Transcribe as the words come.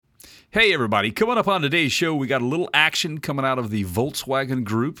Hey, everybody. Coming up on today's show, we got a little action coming out of the Volkswagen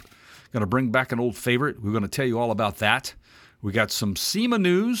Group. Going to bring back an old favorite. We're going to tell you all about that. We got some SEMA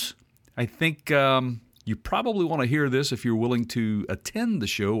news. I think you probably want to hear this if you're willing to attend the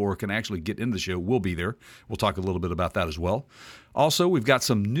show or can actually get in the show. We'll be there. We'll talk a little bit about that as well. Also, we've got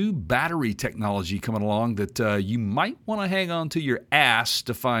some new battery technology coming along that you might want to hang on to your ass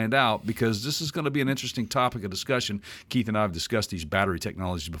to find out, because this is going to be an interesting topic of discussion. Keith and I have discussed these battery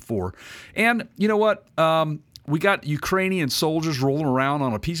technologies before. And you know what? We got Ukrainian soldiers rolling around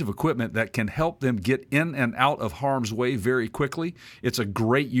on a piece of equipment that can help them get in and out of harm's way very quickly. It's a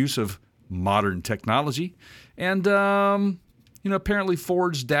great use of modern technology. And apparently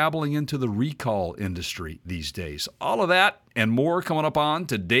Ford's dabbling into the recall industry these days. All of that and more coming up on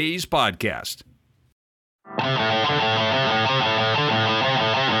today's podcast.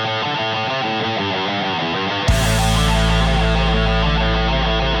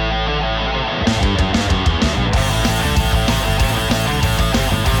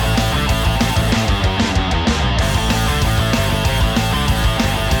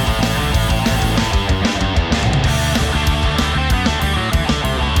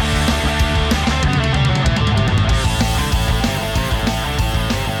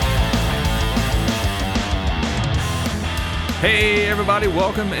 Hey, everybody,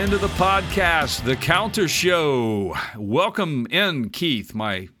 welcome into the podcast, The Counter Show. Welcome in, Keith,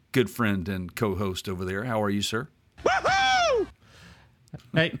 my good friend and co-host over there. How are you, sir? Woohoo!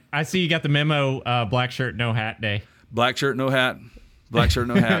 Hey, I see you got the memo, black shirt, no hat day. Black shirt, no hat. Black shirt,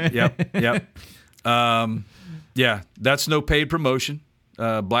 no hat. Yep. Yeah, that's no paid promotion.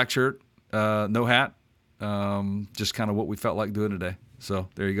 Black shirt, no hat. Just kind of what we felt like doing today. So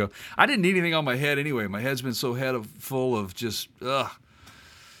there you go. I didn't need anything on my head anyway. My head's been so full of just, Well,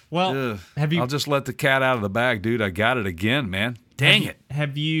 have you? I'll just let the cat out of the bag, dude. I got it again, man. Dang it.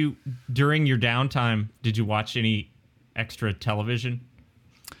 Have you, during your downtime, did you watch any extra television?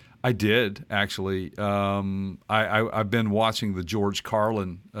 I did, actually. I've been watching the George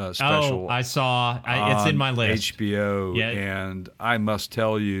Carlin special. Oh, I saw. It's in my list. HBO, yeah. And I must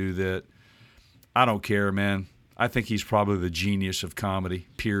tell you that I don't care, man. I think he's probably the genius of comedy,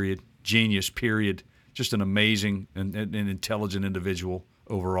 period. Genius, period. Just an amazing and intelligent individual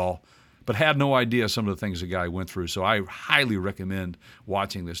overall. But had no idea some of the things the guy went through. So I highly recommend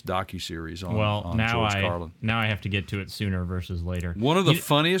watching this docuseries on George Carlin. Now I have to get to it sooner versus later. One of the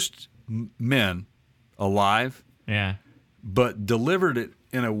funniest men alive. Yeah. But delivered it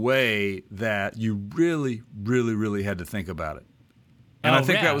in a way that you really, really, really had to think about it. And I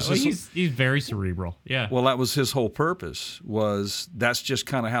think that was he's very cerebral. Yeah. Well, that was his whole purpose. That's just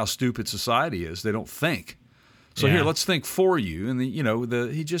kind of how stupid society is. They don't think. So here, let's think for you. And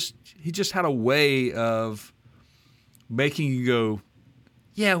he just had a way of making you go,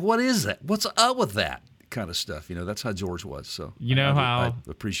 yeah, what is that? What's up with that kind of stuff? That's how George was. So I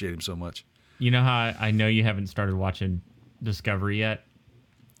appreciate him so much. You know how I know you haven't started watching Discovery yet?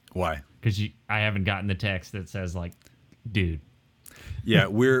 Why? Because I haven't gotten the text that says like, dude. Yeah,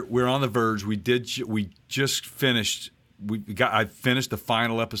 we're on the verge. We just finished. I finished the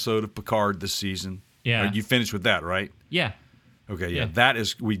final episode of Picard this season. Yeah, you finished with that, right? Yeah. Okay, yeah.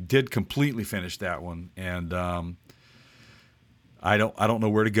 We did completely finish that one, and I don't know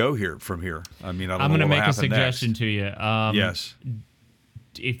where to go from here. I mean, I'm going to make a suggestion to you. Yes.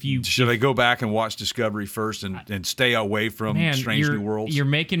 Should I go back and watch Discovery first and stay away from Strange New Worlds? You're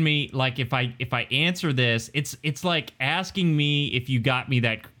making me like if I answer this, it's like asking me if you got me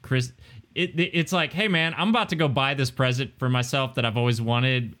that Chris. It's like, hey man, I'm about to go buy this present for myself that I've always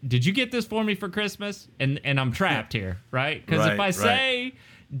wanted. Did you get this for me for Christmas? And I'm trapped here, right? Because if I say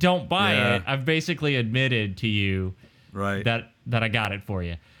don't buy it, I've basically admitted to you that I got it for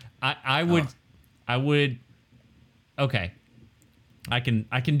you. I would. Okay. I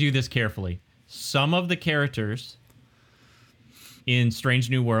can do this carefully. Some of the characters in Strange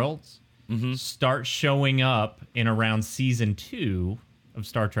New Worlds start showing up in around season 2 of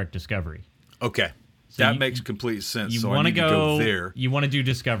Star Trek Discovery. Okay, so that makes complete sense. You so want to go there. You want to do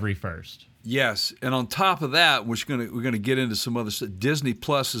Discovery first. Yes, and on top of that, we're gonna get into some other stuff. Disney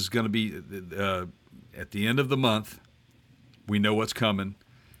Plus is going to be at the end of the month. We know what's coming,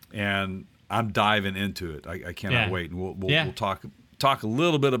 and I'm diving into it. I cannot wait, and we'll talk a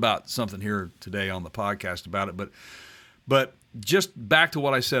little bit about something here today on the podcast about it. But just back to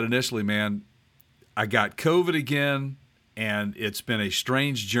what I said initially, man. I got COVID again, and it's been a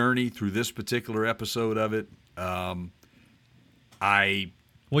strange journey through this particular episode of it.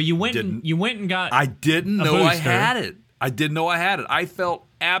 You went and got. I didn't know I had it. I didn't know I had it. I felt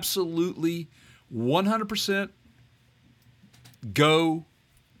absolutely 100% go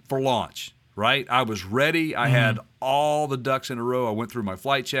for launch, right? I was ready. I had all the ducks in a row. I went through my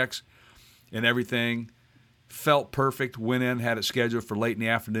flight checks and everything. Felt perfect. Went in, had it scheduled for late in the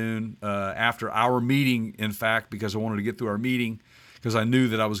afternoon after our meeting, in fact, because I wanted to get through our meeting because I knew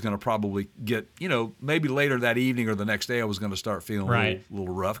that I was going to probably get, maybe later that evening or the next day I was going to start feeling a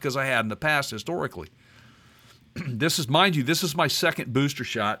little rough because I had in the past historically. This is my second booster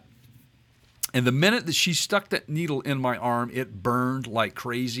shot. And the minute that she stuck that needle in my arm, it burned like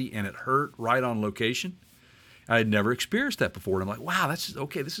crazy and it hurt right on location. I had never experienced that before. And I'm like, wow, that's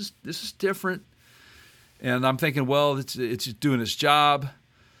okay. This is different. And I'm thinking, well, it's doing its job.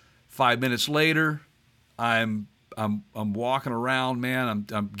 5 minutes later, I'm walking around, man.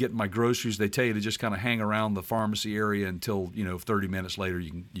 I'm getting my groceries. They tell you to just kind of hang around the pharmacy area until 30 minutes later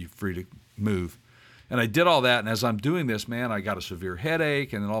you're free to move. And I did all that, and as I'm doing this, man, I got a severe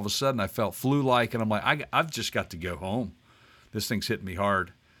headache, and then all of a sudden I felt flu-like, and I'm like, I've just got to go home. This thing's hitting me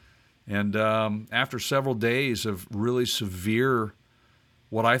hard. And after several days of really severe,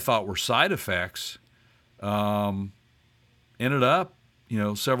 what I thought were side effects, ended up,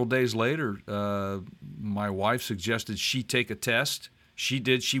 several days later, my wife suggested she take a test. She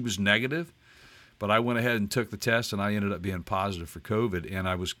did. She was negative. But I went ahead and took the test, and I ended up being positive for COVID, and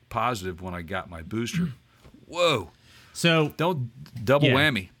I was positive when I got my booster. Whoa. So don't double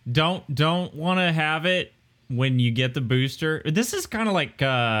whammy. Don't want to have it when you get the booster. This is kind of like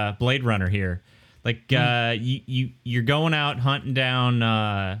Blade Runner here. Like you're going out hunting down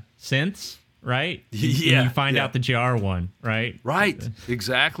synths, right? Yeah. And you find out that you are one, right? Right.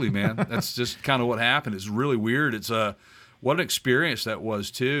 Exactly, man. That's just kind of what happened. It's really weird. It's what an experience that was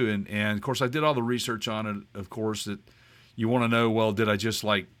too. And of course I did all the research on it, of course, that you want to know, well, did I just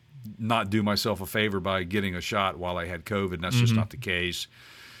like not do myself a favor by getting a shot while I had COVID? And that's just not the case.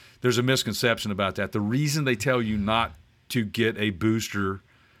 There's a misconception about that. The reason they tell you not to get a booster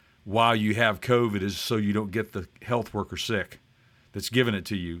while you have COVID is so you don't get the health worker sick that's giving it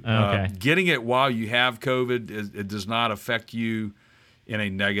to you. Okay. Getting it while you have COVID, it does not affect you in a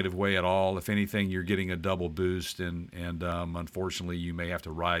negative way at all. If anything, you're getting a double boost, and unfortunately, you may have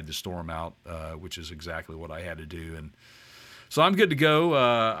to ride the storm out, which is exactly what I had to do. And so I'm good to go.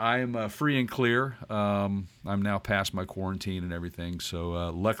 I'm free and clear. I'm now past my quarantine and everything. So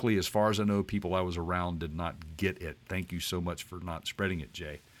luckily, as far as I know, people I was around did not get it. Thank you so much for not spreading it,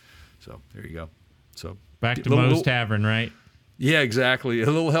 Jay. So there you go. So back to Moe's Tavern, right? Yeah, exactly. A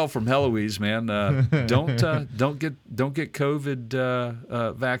little help from Heloise, man. Don't get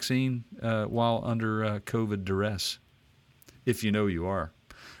COVID vaccine while under COVID duress, if you know you are.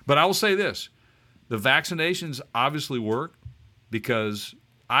 But I will say this: the vaccinations obviously work because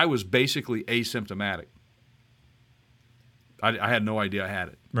I was basically asymptomatic. I had no idea I had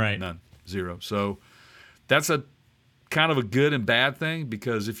it. Right. None. Zero. So that's a kind of a good and bad thing,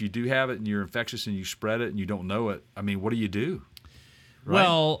 because if you do have it and you're infectious and you spread it and you don't know it, I mean, what do you do? Right?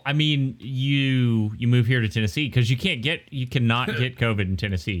 Well, I mean, you move here to Tennessee because you cannot get COVID in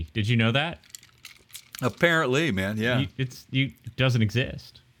Tennessee. Did you know that? Apparently, man. Yeah. It doesn't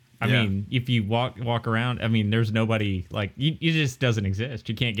exist. I mean, if you walk around, I mean, there's nobody like you. It just doesn't exist.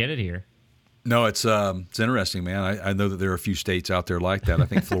 You can't get it here. No, it's interesting, man. I know that there are a few states out there like that. I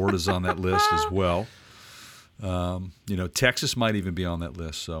think Florida's on that list as well. Texas might even be on that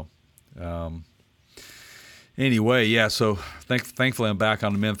list. So, anyway, yeah. So thankfully I'm back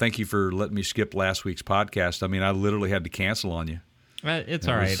on the mend. Thank you for letting me skip last week's podcast. I mean, I literally had to cancel on you. It's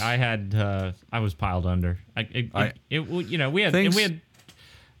all right. I was piled under.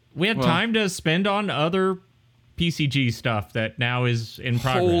 We had time to spend on other PCG stuff that now is in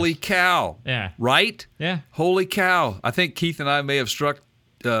progress. Holy cow! Yeah. Right? Yeah. Holy cow! I think Keith and I may have struck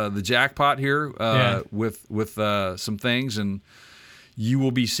the jackpot here with some things, and you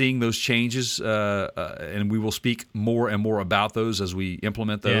will be seeing those changes, and we will speak more and more about those as we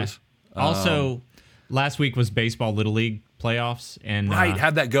implement those. Yeah. Also, last week was baseball Little League playoffs, and right.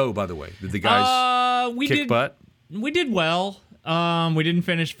 How'd that go, by the way? Did the guys kick butt? We did well. We didn't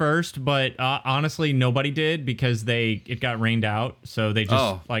finish first, but honestly, nobody did because it got rained out, so they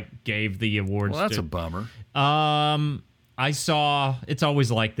just gave the awards. Well, that's a bummer. I saw. It's always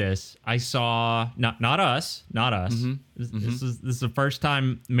like this. I saw not us. Mm-hmm. This is the first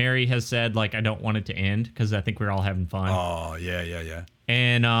time Mary has said like I don't want it to end because I think we're all having fun. Oh yeah.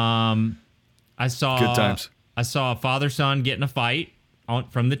 And I saw good times. I saw a father-son get in a fight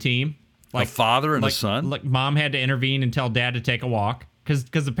from the team. Like, a father and a son? Like mom had to intervene and tell dad to take a walk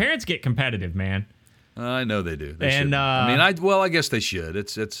because the parents get competitive, man. I know they do. I guess they should.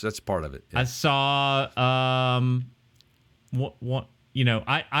 That's part of it. Yeah. I saw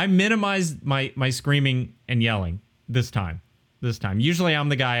I minimized my screaming and yelling this time. this time. Usually I'm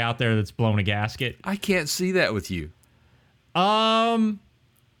the guy out there that's blowing a gasket. I can't see that with you.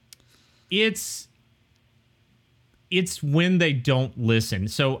 It's when they don't listen.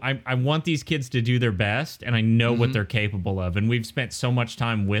 So I want these kids to do their best, and I know what they're capable of. And we've spent so much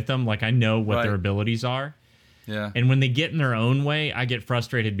time with them, like I know what their abilities are. Yeah. And when they get in their own way, I get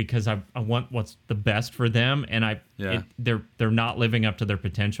frustrated because I want what's the best for them, and they're not living up to their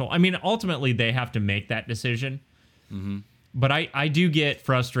potential. I mean, ultimately they have to make that decision. Mm-hmm. But I do get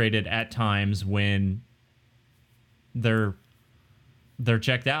frustrated at times when they're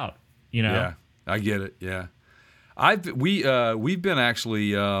checked out. You know. Yeah, I get it. Yeah. We've been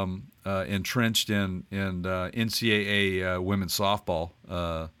actually entrenched in NCAA women's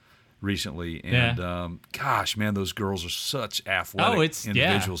softball recently, and gosh, man, those girls are such athletic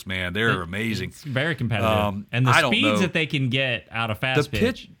individuals. Man, they're amazing. It's very competitive, and the speeds that they can get out of fast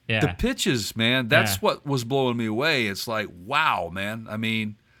pitch. The pitches, man, that's what was blowing me away. It's like, wow, man. I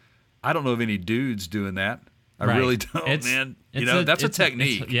mean, I don't know of any dudes doing that. I really don't, man. That's a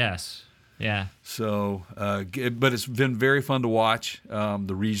technique. Yes. Yeah. So, but it's been very fun to watch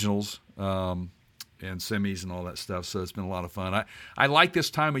the regionals and semis and all that stuff. So it's been a lot of fun. I like this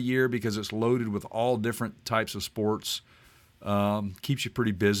time of year because it's loaded with all different types of sports. Keeps you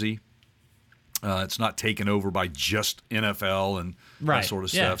pretty busy. It's not taken over by just NFL and that sort of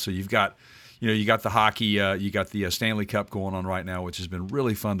stuff. So you've got, you got the hockey, you got the Stanley Cup going on right now, which has been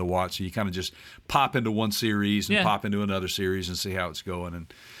really fun to watch. So you kind of just pop into one series and pop into another series and see how it's going.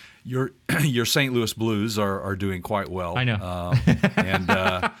 And your St. Louis Blues are doing quite well. I know.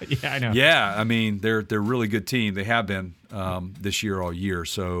 I know. Yeah, I mean they're a really good team. They have been this year all year.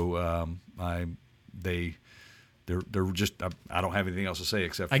 So they're just I don't have anything else to say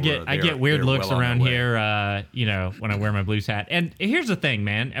except for I get weird looks around here. When I wear my Blues hat. And here's the thing,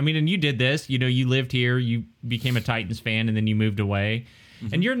 man. I mean, and you did this. You lived here. You became a Titans fan, and then you moved away.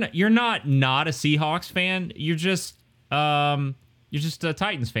 Mm-hmm. And you're not a Seahawks fan. You're just a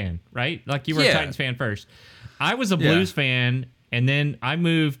Titans fan, right? Like you were a Titans fan first. I was a Blues fan, and then I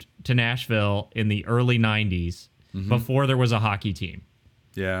moved to Nashville in the early 90s before there was a hockey team.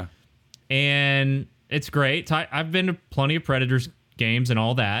 Yeah. And it's great. I've been to plenty of Predators games and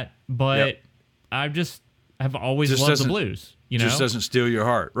all that, but I've always loved the Blues. Just doesn't steal your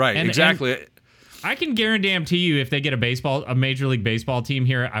heart. Right, exactly. And I can guarantee you if they get a Major League Baseball team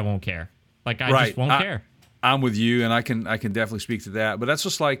here, I won't care. Like, I just won't care. I'm with you, and I can definitely speak to that. But that's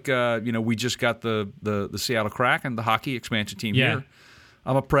just like we just got the Seattle Kraken, the hockey expansion team here.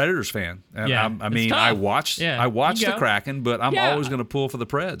 I'm a Predators fan. And I watched the Kraken, but I'm always going to pull for the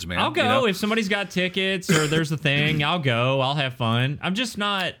Preds, man. I'll go if somebody's got tickets or there's a thing. I'll go. I'll have fun. I'm just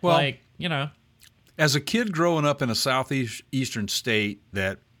not As a kid growing up in a southeastern state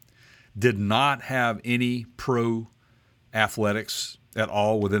that did not have any pro athletics at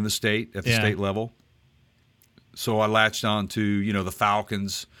all within the state at the state level. So I latched on to, the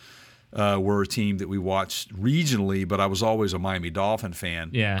Falcons were a team that we watched regionally, but I was always a Miami Dolphin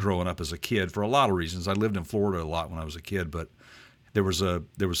fan growing up as a kid for a lot of reasons. I lived in Florida a lot when I was a kid, but there was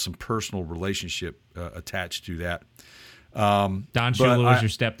some personal relationship attached to that. Don Shula was your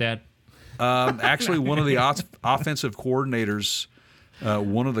stepdad? Actually, one of the offensive coordinators,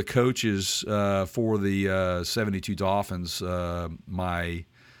 one of the coaches for the 72 Dolphins,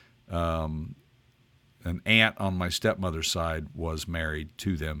 an aunt on my stepmother's side was married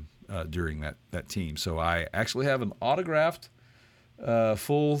to them during that team. So I actually have an autographed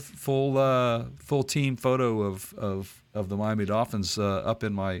full team photo of the Miami Dolphins up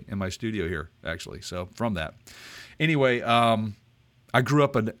in my studio here, actually. So from that. Anyway, I grew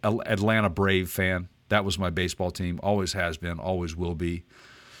up an Atlanta Brave fan. That was my baseball team. Always has been, always will be.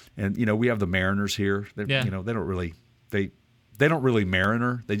 And we have the Mariners here. They don't really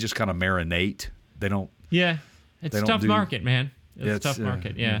mariner. They just kind of marinate. They don't. Yeah, it's a tough market, man. It's a tough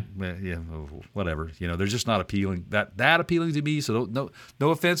market. Yeah, whatever. They're just not appealing. That appealing to me. So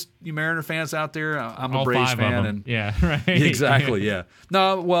no offense, you Mariner fans out there. I'm a Braves fan, and right. Exactly. Yeah.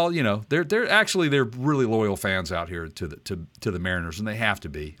 No, well, they're really loyal fans out here to the Mariners, and they have to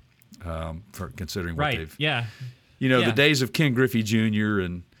be, for considering what they've. Yeah. The days of Ken Griffey Jr.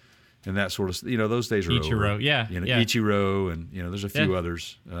 and that sort of, those days are Ichiro, over. Ichiro, and there's a few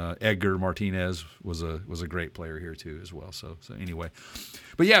others. Edgar Martinez was a great player here too as well. So anyway,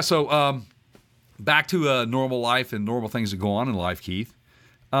 but back to normal life and normal things that go on in life, Keith.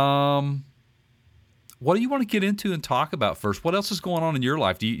 What do you want to get into and talk about first? What else is going on in your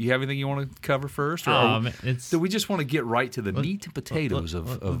life? Do you have anything you want to cover first, or do we just want to get right to the meat and potatoes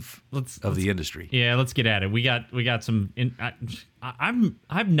of the industry? Yeah, let's get at it. We got some.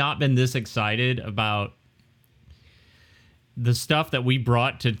 I've not been this excited about the stuff that we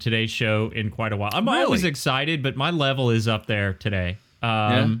brought to today's show in quite a while. I'm always excited, but my level is up there today.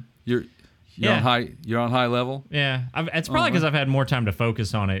 You're on high. You're on high level. Yeah, it's probably because I've had more time to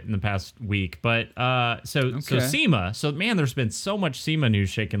focus on it in the past week. But so SEMA. So man, there's been so much SEMA news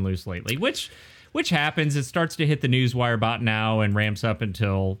shaking loose lately, which happens. It starts to hit the news wire about now and ramps up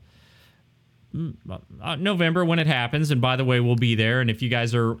until November when it happens. And by the way, we'll be there. And if you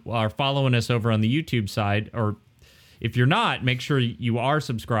guys are following us over on the YouTube side, or if you're not, make sure you are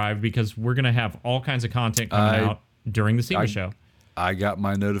subscribed, because we're going to have all kinds of content coming out during the SEMA show. I got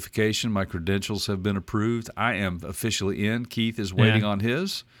my notification. My credentials have been approved. I am officially in. Keith is waiting on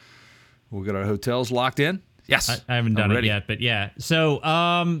his. We'll get our hotels locked in. Yes. I haven't done it yet, but yeah. So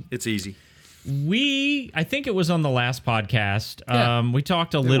it's easy. I think it was on the last podcast. We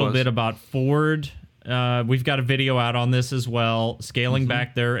talked a little bit about Ford. We've got a video out on this as well, scaling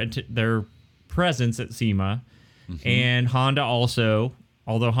back their presence at SEMA. And Honda also,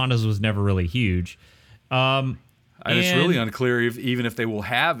 although Honda's was never really huge. And it's really unclear even if they will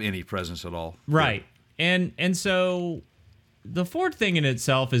have any presence at all. Right. And so the Ford thing in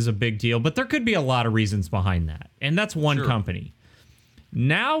itself is a big deal, but there could be a lot of reasons behind that. And that's one company.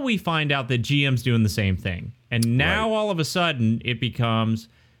 Now we find out that GM's doing the same thing. And now all of a sudden it becomes,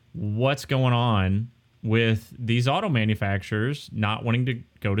 what's going on with these auto manufacturers not wanting to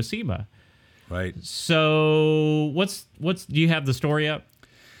go to SEMA? Right. So do you have the story up?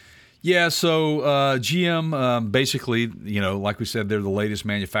 Yeah, so GM, basically, like we said, they're the latest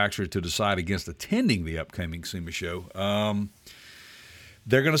manufacturer to decide against attending the upcoming SEMA show.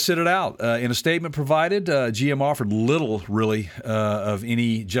 They're going to sit it out. In a statement provided, GM offered little, really, of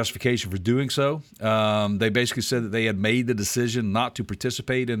any justification for doing so. They basically said that they had made the decision not to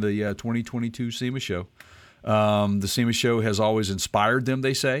participate in the 2022 SEMA show. The SEMA show has always inspired them,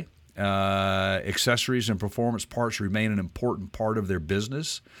 they say. Accessories and performance parts remain an important part of their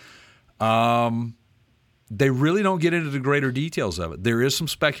business. They really don't get into the greater details of it. There is some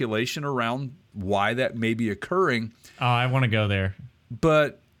speculation around why that may be occurring. Oh, I want to go there.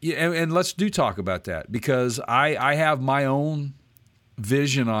 But and let's talk about that, because I have my own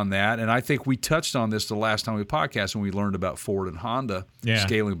vision on that, and I think we touched on this the last time we podcasted when we learned about Ford and Honda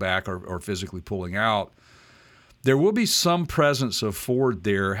scaling back or physically pulling out. There will be some presence of Ford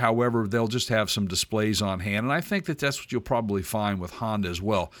there. However, they'll just have some displays on hand, and I think that's what you'll probably find with Honda as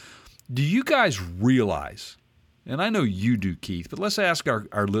well. Do you guys realize, and I know you do, Keith, but let's ask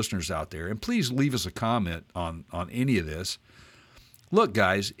our listeners out there, and please leave us a comment on any of this. Look,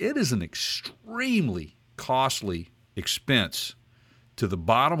 guys, it is an extremely costly expense to the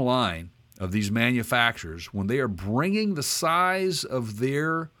bottom line of these manufacturers when they are bringing the size of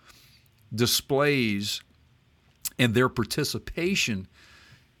their displays and their participation,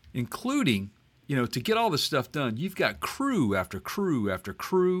 including, to get all this stuff done. You've got crew after crew after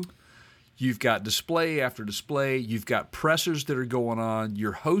crew. You've got display after display. You've got pressers that are going on.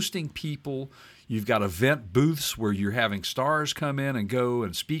 You're hosting people. You've got event booths where you're having stars come in and go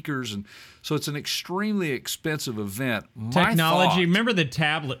and speakers. And so it's an extremely expensive event. Technology. Remember the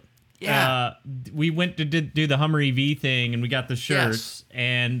tablet? Yeah. We went to do the Hummer EV thing, and we got the shirts,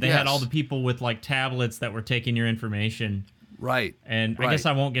 and they had all the people with like tablets that were taking your information. Right. And I guess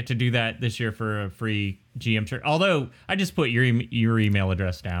I won't get to do that this year for a free GM shirt. Although I just put your email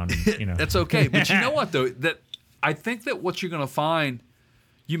address down. And, That's okay. But you know what, though? That I think that what you're going to find,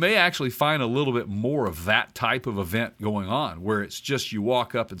 you may actually find a little bit more of that type of event going on, where it's just you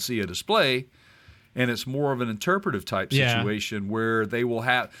walk up and see a display, and it's more of an interpretive type situation where they will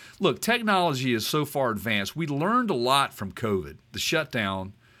have – look, technology is so far advanced. We learned a lot from COVID, the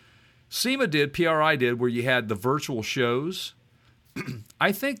shutdown. SEMA did, PRI did, where you had the virtual shows.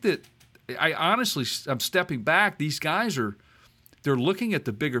 I think that I'm stepping back. These guys they're looking at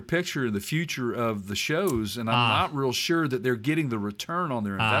the bigger picture and the future of the shows, and I'm not real sure that they're getting the return on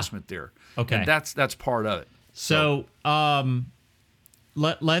their investment there. Okay. And that's part of it. So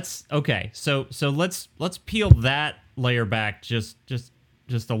let's peel that layer back just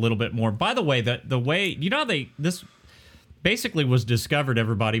a little bit more. By the way, the way this basically was discovered,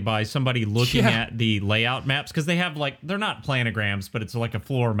 everybody, by somebody looking at the layout maps, because they have they're not planograms, but it's like a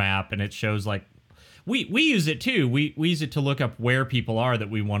floor map, and it shows we use it too. We use it to look up where people are that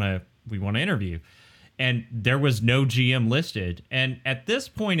we want to interview, and there was no GM listed. And at this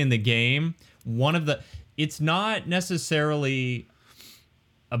point in the game, it's not necessarily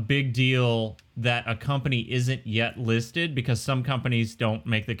a big deal that a company isn't yet listed, because some companies don't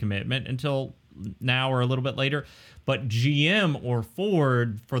make the commitment until now or a little bit later. But GM or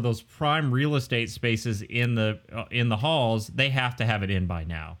Ford, for those prime real estate spaces in the halls, they have to have it in by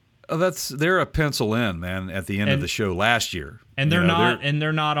now. they're a pencil in, man, at the end of the show last year. And they're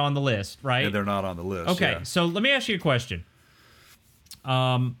not on the list, right? And they're not on the list. Okay, yeah. so let me ask you a question.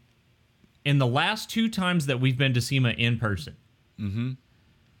 In the last 2 times that we've been to SEMA in person,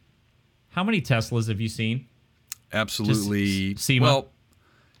 how many Teslas have you seen? Absolutely. Just SEMA?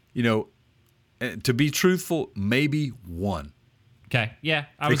 Well, to be truthful, maybe one. Okay, yeah.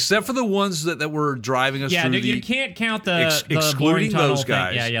 Except for the ones that were driving us through you can't count the excluding tunnel those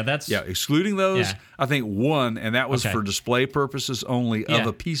guys. thing. Yeah, excluding those, Yeah. I think one, and that was Okay. for display purposes only of Yeah.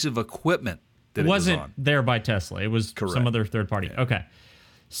 a piece of equipment that it wasn't was on. there by Tesla. It was Correct. some other third party. Yeah. Okay.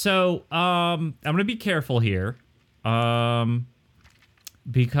 So I'm going to be careful here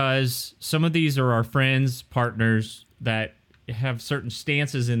because some of these are our friends, partners that have certain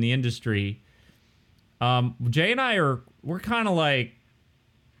stances in the industry. Jay and I we're kind of like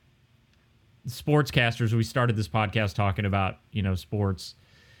sportscasters. We started this podcast talking about, sports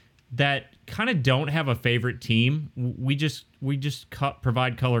that kind of don't have a favorite team. We just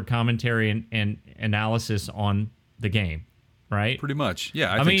provide color commentary and analysis on the game, right? Pretty much.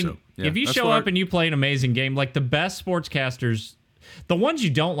 Yeah, I mean, think so. Yeah, if you that's show what up and you play an amazing game, like the best sportscasters, the ones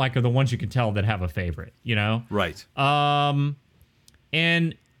you don't like are the ones you can tell that have a favorite, Right.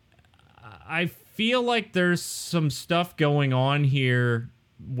 And I feel like there's some stuff going on here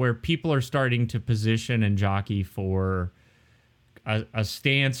where people are starting to position and jockey for a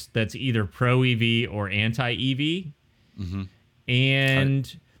stance that's either pro EV or anti EV.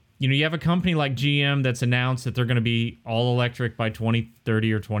 And you have a company like GM that's announced that they're going to be all electric by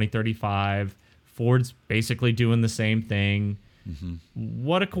 2030 or 2035. Ford's basically doing the same thing.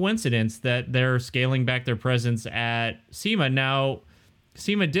 What a coincidence that they're scaling back their presence at SEMA. Now,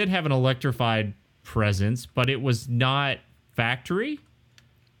 SEMA did have an electrified presence, but it was not factory.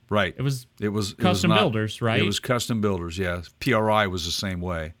 Right. It was custom custom builders, right? It was custom builders, yeah. PRI was the same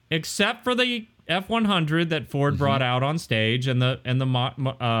way. Except for the F-100 that Ford brought out on stage and the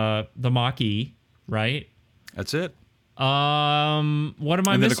Mach-E, right? That's it. What am I And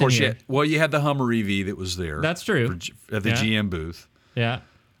then, missing of course, here? you had the Hummer EV that was there. That's true. At the GM booth. Yeah.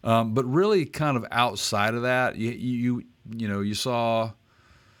 But really kind of outside of that, you saw...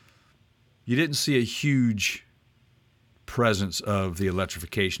 You didn't see a huge presence of the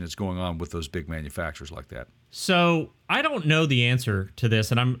electrification that's going on with those big manufacturers like that. So I don't know the answer to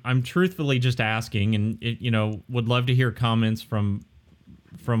this, and I'm truthfully just asking, and would love to hear comments from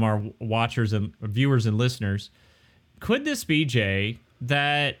our watchers and viewers and listeners. Could this be, Jay,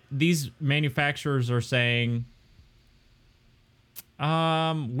 that these manufacturers are saying,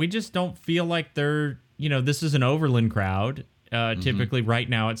 we just don't feel like they're, this is an overland crowd, typically right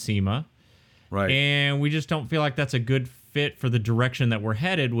now at SEMA. Right. And we just don't feel like that's a good fit for the direction that we're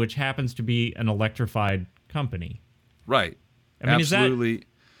headed, which happens to be an electrified company. Right. I mean, absolutely.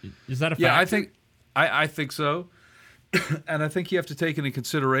 Is that a fact? Yeah, I think so. And I think you have to take into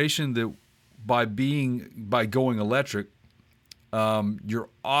consideration that by going electric, you're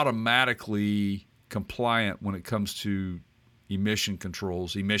automatically compliant when it comes to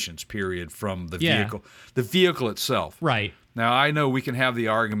emissions period from the vehicle itself. Right. Now, I know we can have the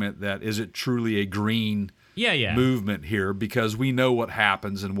argument that is it truly a green movement here, because we know what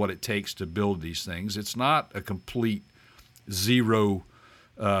happens and what it takes to build these things. It's not a complete zero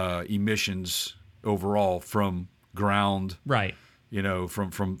emissions overall from ground. Right.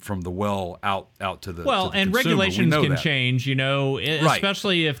 From the well out to the well, to the and consumer. regulations can that. change,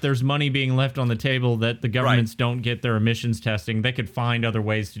 especially if there's money being left on the table that the governments don't get their emissions testing. They could find other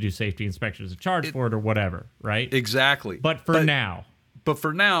ways to do safety inspections, charge for it or whatever, right? Exactly. But for now,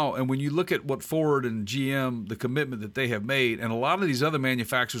 and when you look at what Ford and GM, the commitment that they have made, and a lot of these other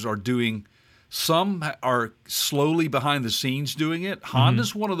manufacturers are doing, some are slowly behind the scenes doing it.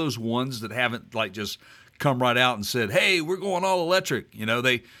 Honda's one of those ones that haven't just come right out and said, hey, we're going all electric.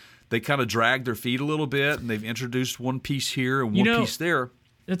 They kind of dragged their feet a little bit, and they've introduced one piece here and one piece there.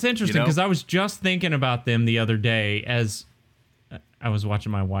 It's interesting because I was just thinking about them the other day as I was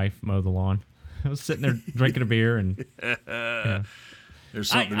watching my wife mow the lawn. I was sitting there drinking a beer and there's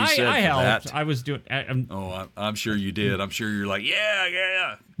something to be said I for helped. that. I was doing. I'm sure you did. I'm sure you're like,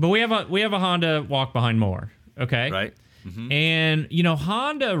 yeah. But we have a Honda walk behind more. Okay, right. And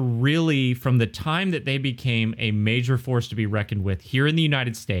Honda really, from the time that they became a major force to be reckoned with here in the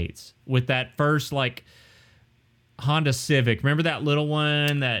United States, with that first Honda Civic, remember that little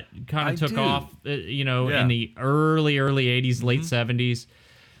one that kind of took off, in the early 80s, late 70s,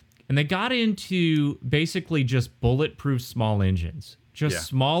 and they got into basically just bulletproof small engines,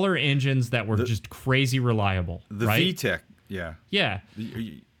 smaller engines that were just crazy reliable. The right? VTEC, yeah.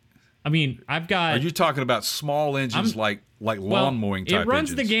 I mean, I've got. Are you talking about small engines like lawn mowing type engines? It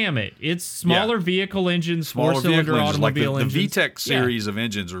runs engines? the gamut. It's smaller vehicle engines, Smaller four-cylinder vehicle engines, automobile like the engines. VTEC series of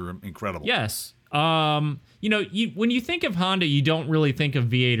engines are incredible. Yes. When you think of Honda, you don't really think of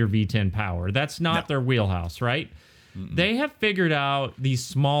V8 or V10 power. That's not their wheelhouse, right? Mm-mm. They have figured out the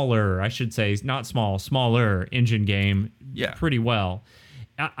smaller engine game pretty well.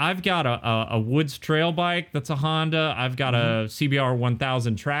 I've got a Woods trail bike that's a Honda. I've got a CBR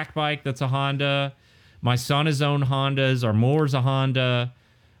 1000 track bike that's a Honda. My son has owned Hondas. Our mower's a Honda.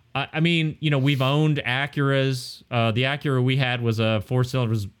 I mean, we've owned Acuras. The Acura we had was a 4-cylinder,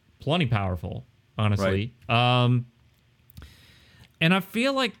 was plenty powerful, honestly. Right. And I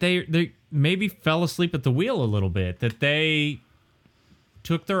feel like they maybe fell asleep at the wheel a little bit, that they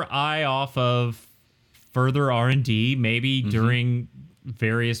took their eye off of further R&D, maybe during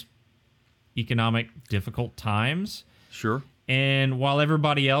various economic difficult times. Sure. And while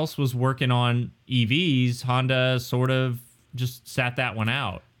everybody else was working on EVs, Honda sort of just sat that one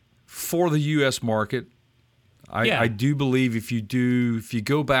out. For the U.S. market, I do believe if you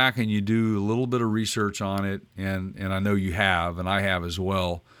go back and you do a little bit of research on it, and I know you have, and I have as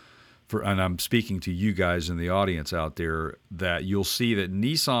well, and I'm speaking to you guys in the audience out there, that you'll see that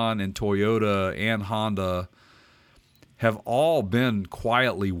Nissan and Toyota and Honda have all been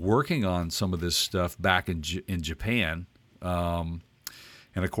quietly working on some of this stuff back in Japan.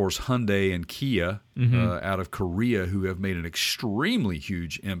 And, of course, Hyundai and Kia out of Korea, who have made an extremely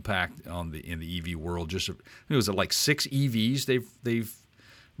huge impact in the EV world. It was like 6 EVs they've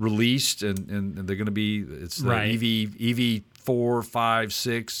released, and they're going to be EV 4, 5,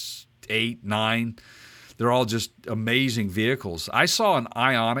 6, 8, 9. They're all just amazing vehicles. I saw an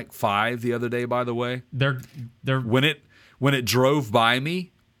Ioniq 5 the other day, by the way. They're when it drove by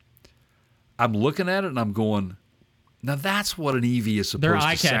me, I'm looking at it and I'm going, now that's what an EV is supposed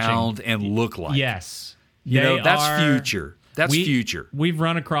to sound and look like. Yes. That's future. That's future. We've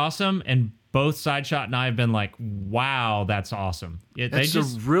run across them, and both Sideshot and I have been like, wow, that's awesome. That's a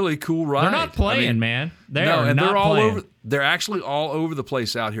really cool ride. They're not playing, man. They're all over. They're actually all over the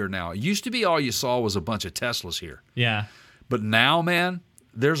place out here now. It used to be all you saw was a bunch of Teslas here. Yeah. But now, man,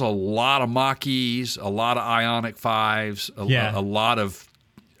 there's a lot of Mach-E's, a lot of Ioniq 5s, a lot of,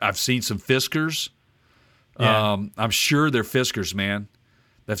 I've seen some Fiskars. Yeah. I'm sure they're Fiskars, man.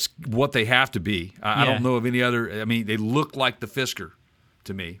 That's what they have to be. I don't know of any other. I mean, they look like the Fisker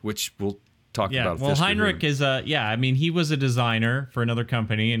to me, which we'll talk about. Well, Fisker Heinrich here. is I mean, he was a designer for another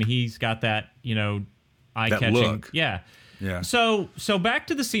company, and he's got that, eye-catching look. Yeah. Yeah. So back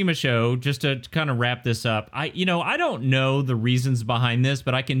to the SEMA show, just to kind of wrap this up. I don't know the reasons behind this,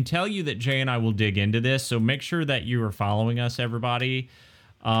 but I can tell you that Jay and I will dig into this. So make sure that you are following us, everybody.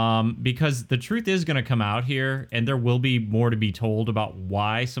 Because the truth is going to come out here, and there will be more to be told about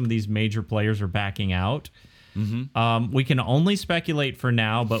why some of these major players are backing out. Mm-hmm. We can only speculate for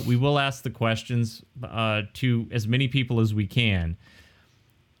now, but we will ask the questions to as many people as we can.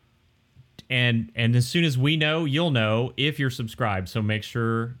 And as soon as we know, you'll know if you're subscribed. So make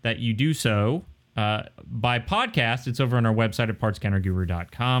sure that you do so. By podcast, it's over on our website at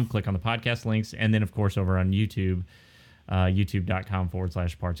partscounterguru.com. Click on the podcast links, and then, of course, over on YouTube.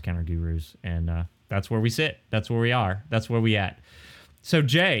 youtube.com/partscountergurus, and that's where we sit. That's where we are. That's where we at. So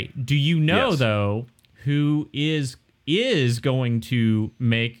Jay, do you know though who is going to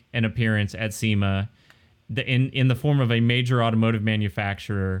make an appearance at SEMA in the form of a major automotive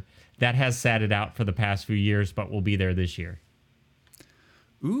manufacturer that has sat it out for the past few years but will be there this year?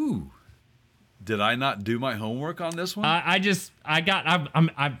 Ooh. Did I not do my homework on this one? I'm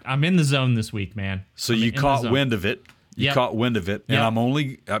in the zone this week, man. So you caught wind of it. You caught wind of it, and I'm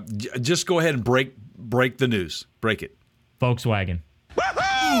only just go ahead and break the news. Break it. Volkswagen.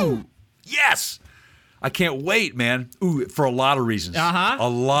 Woohoo! Yes, I can't wait, man. Ooh, for a lot of reasons. A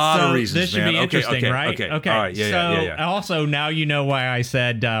lot of reasons. This should be interesting, right? Okay. All right. Yeah. Also, now you know why I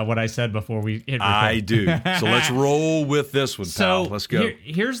said what I said before we hit record. I do. So let's roll with this one, pal. Let's go.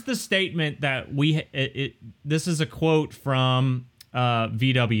 Here's the statement that this is a quote from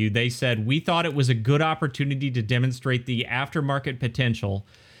VW. They said, "We thought it was a good opportunity to demonstrate the aftermarket potential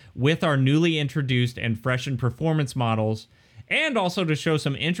with our newly introduced and freshened performance models, and also to show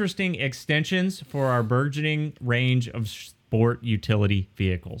some interesting extensions for our burgeoning range of sport utility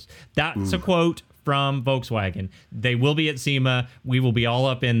vehicles." That's a quote from Volkswagen. They will be at SEMA. We will be all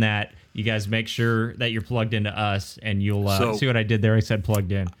up in that. You guys make sure that you're plugged into us, and you'll see what I did there. I said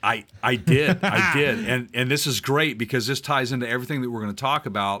plugged in. I did. And this is great because this ties into everything that we're going to talk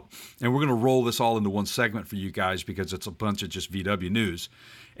about, and we're going to roll this all into one segment for you guys because it's a bunch of just VW news.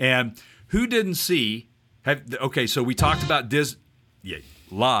 And who didn't see... so we talked about Disney. Yeah,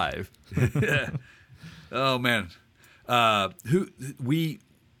 live. Oh man, who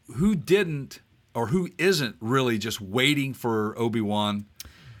didn't or who isn't really just waiting for Obi-Wan?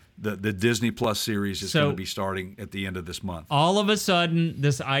 The Disney Plus series is going to be starting at the end of this month. All of a sudden,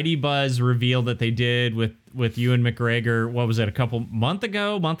 this ID Buzz reveal that they did with Ewan McGregor, what was it, month and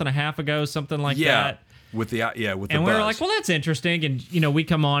a half ago, something like that? With the and we were like, well, that's interesting. And we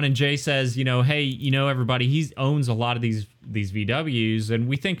come on and Jay says, hey, everybody, he owns a lot of these VWs, and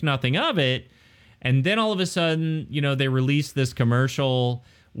we think nothing of it. And then all of a sudden, they release this commercial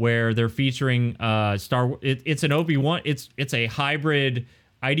where they're featuring it's an Obi-Wan. It's a hybrid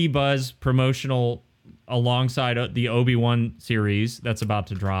ID Buzz promotional alongside the Obi-Wan series that's about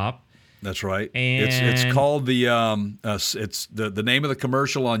to drop. That's right. And it's called it's the name of the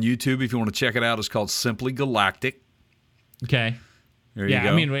commercial on YouTube. If you want to check it out, is called Simply Galactic. Okay. There you go.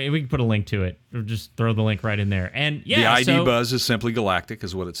 I mean, we can put a link to it, or just throw the link right in there. And the ID Buzz is Simply Galactic,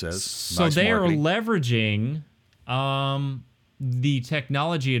 is what it says. So nice they marketing. are leveraging the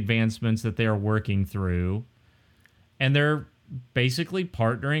technology advancements that they are working through, and they're basically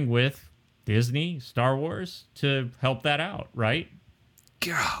partnering with Disney, Star Wars to help that out, right?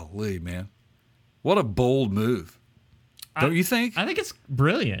 Golly, man. What a bold move. Don't you think? I think it's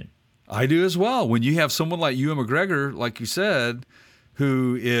brilliant. I do as well. When you have someone like Ewan McGregor, like you said,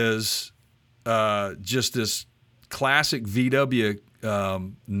 who is just this classic VW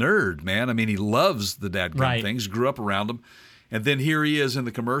nerd, man. I mean, he loves the dadgum things, grew up around them. And then here he is in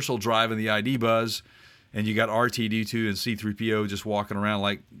the commercial driving the ID Buzz, and you got R2-D2 and C-3PO just walking around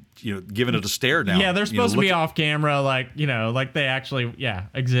like, giving it a stare down. Yeah, they're supposed to be off camera, like they actually,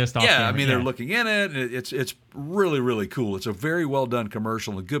 exist off camera. Yeah, I mean, they're looking in it, and it's really, really cool. It's a very well done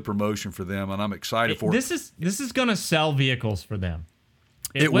commercial and a good promotion for them, and I'm excited for it. This is going to sell vehicles for them.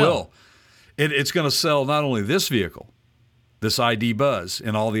 It will. It's going to sell not only this vehicle, this ID Buzz,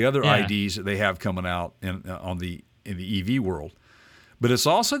 and all the other IDs that they have coming out in the EV world, but it's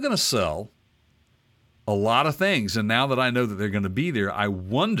also going to sell a lot of things. And now that I know that they're going to be there, I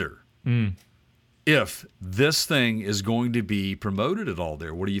wonder if this thing is going to be promoted at all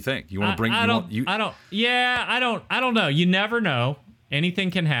there. What do you think? You want to bring? I don't know. You never know. Anything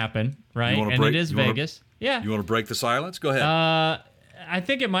can happen, right? It is Vegas. You want to break the silence? Go ahead. I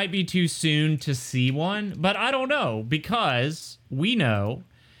think it might be too soon to see one, but I don't know, because we know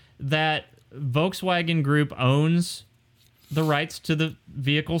that Volkswagen Group owns the rights to the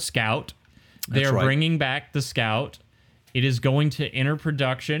vehicle Scout. They are bringing back the Scout. It is going to enter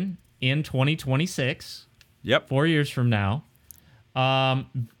production in 2026. Yep. 4 years from now.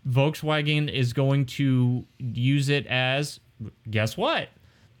 Volkswagen is going to use it as, guess what?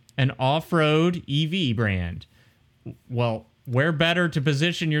 An off-road EV brand. Well, where better to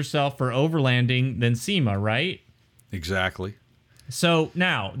position yourself for overlanding than SEMA, right? Exactly. So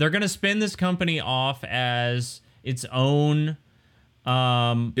now they're going to spin this company off as its own.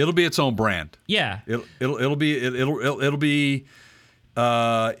 It'll be its own brand. Yeah. It'll be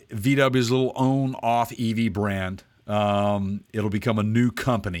VW's little own off EV brand. It'll become a new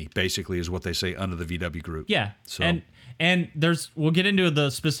company, basically, is what they say under the VW Group. Yeah. So and we'll get into the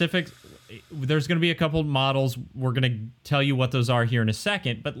specifics. There's going to be a couple models. We're going to tell you what those are here in a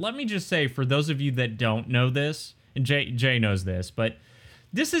second. But let me just say, for those of you that don't know this, and Jay knows this, but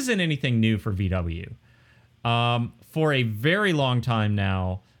this isn't anything new for VW. For a very long time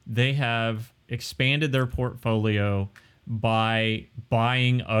now, they have expanded their portfolio by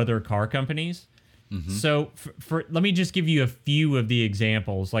buying other car companies. Mm-hmm. So let me just give you a few of the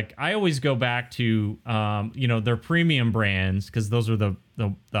examples. Like, I always go back to their premium brands, because those are the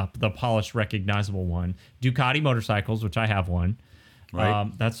polished, recognizable one. Ducati motorcycles, which I have one. Right.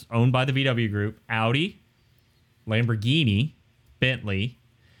 That's owned by the VW Group. Audi, Lamborghini, Bentley,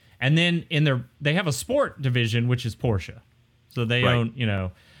 and then they have a sport division, which is Porsche. So they own,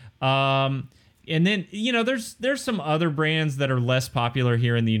 and then, there's some other brands that are less popular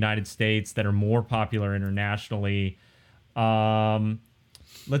here in the United States that are more popular internationally.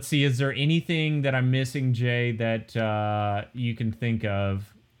 Let's see, is there anything that I'm missing, Jay, that you can think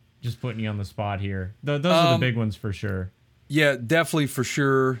of? Just putting you on the spot here. Those are the big ones for sure. Yeah, definitely for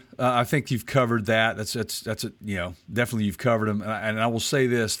sure. I think you've covered that. That's definitely you've covered them. And I will say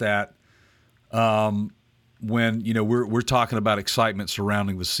this, that when we're talking about excitement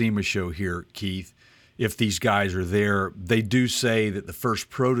surrounding the SEMA show here, Keith, if these guys are there, they do say that the first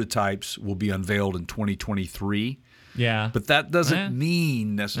prototypes will be unveiled in 2023. Yeah, but that doesn't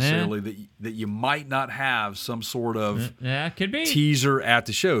mean necessarily that you might not have some sort of could be teaser at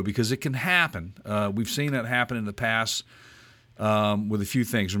the show, because it can happen. We've seen that happen in the past with a few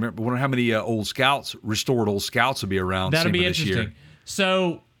things. Wonder how many restored old Scouts will be around. That'll be this interesting. year.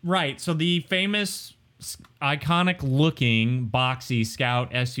 So, right. So the famous, iconic looking, boxy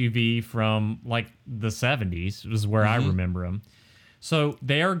Scout SUV from like the 70s was where I remember them. So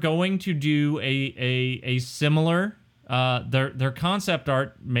they are going to do a similar, their concept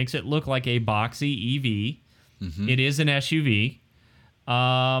art makes it look like a boxy EV. It is an SUV,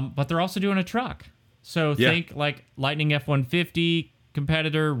 but they're also doing a truck. So think like Lightning F-150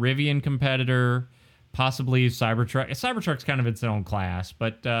 competitor, Rivian competitor, possibly Cybertruck. Cybertruck's kind of its own class,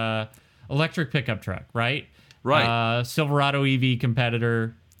 but electric pickup truck, right? Right. Silverado EV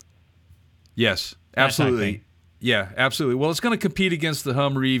competitor. Yes, That type absolutely. thing. Yeah, absolutely. Well, it's going to compete against the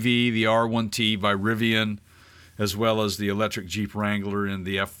Hummer EV, the R1T by Rivian, as well as the electric Jeep Wrangler and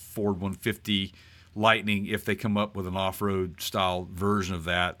the Ford 150 Lightning if they come up with an off-road style version of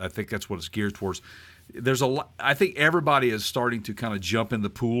that. I think that's what it's geared towards. There's a lot, I think everybody is starting to kind of jump in the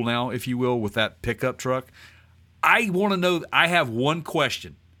pool now, if you will, with that pickup truck. I want to know, I have one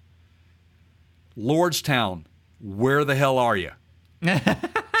question. Lordstown, where the hell are you?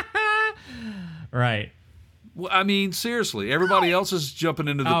 Right. Well, I mean, seriously, everybody else is jumping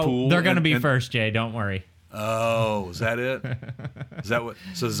into the pool. They're going to be first, Jay. Don't worry. Oh, is that it? Is that what?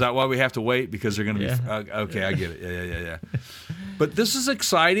 So is that why we have to wait? Because they're going to be okay. I get it. Yeah. But this is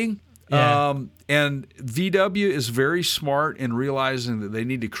exciting. Yeah. And VW is very smart in realizing that they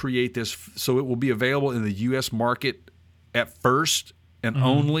need to create this so it will be available in the U.S. market at first and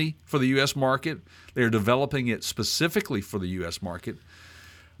only for the U.S. market. They're developing it specifically for the U.S. market.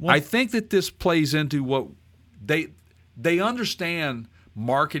 Well, I think that this plays into what they understand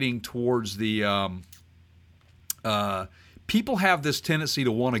marketing towards the people have this tendency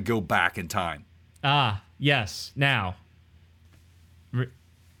to want to go back in time. Yes. Now,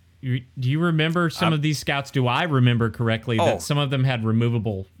 do you remember some of these Scouts? Do I remember correctly that some of them had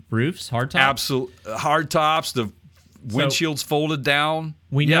removable roofs, hardtops? Absolutely. Hard tops, the windshields folded down.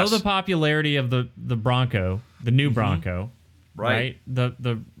 We know the popularity of the Bronco, the new Bronco, Right.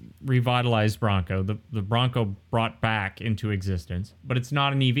 The revitalized Bronco, the Bronco brought back into existence, but it's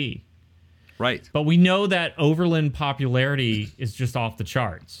not an EV. Right. But we know that Overland popularity is just off the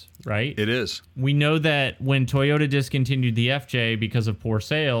charts, right? It is. We know that when Toyota discontinued the FJ because of poor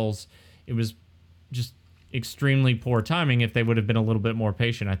sales, it was just extremely poor timing. If they would have been a little bit more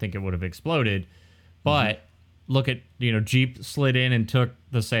patient, I think it would have exploded. But look at, Jeep slid in and took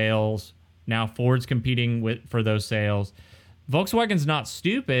the sales. Now Ford's competing for those sales. Volkswagen's not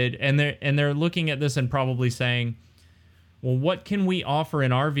stupid, and they're looking at this and probably saying, well, what can we offer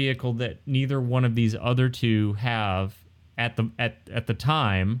in our vehicle that neither one of these other two have at the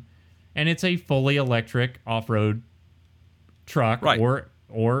time? And it's a fully electric off-road truck or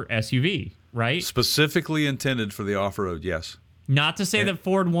SUV, right? Specifically intended for the off-road, yes. Not to say that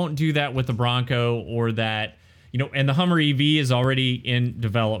Ford won't do that with the Bronco or that, and the Hummer EV is already in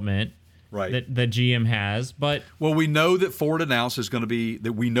development. Right. That GM has, but well, we know that Ford announced is going to be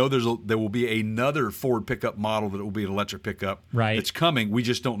that we know there will be another Ford pickup model that will be an electric pickup. Right. It's coming. We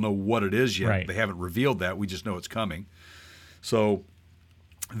just don't know what it is yet. Right. They haven't revealed that. We just know it's coming. So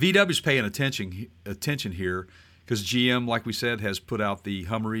VW's paying attention here because GM, like we said, has put out the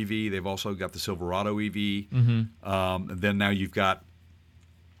Hummer EV. They've also got the Silverado EV. And then now you've got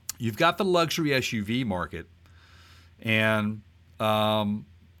the luxury SUV market, and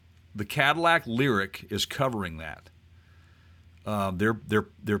the Cadillac Lyriq is covering that.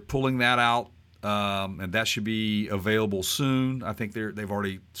 They're pulling that out, and that should be available soon. I think they've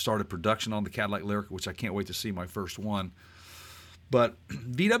already started production on the Cadillac Lyriq, which I can't wait to see my first one. But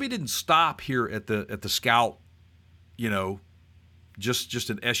VW didn't stop here at the Scout, just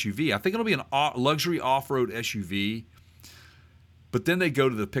an SUV. I think it'll be an luxury off-road SUV, but then they go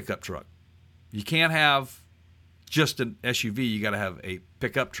to the pickup truck. You can't have just an SUV. You got to have a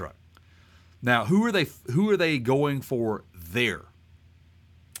pickup truck. Now, who are they going for there?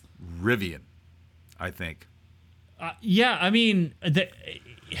 Rivian, I think. Yeah, I mean,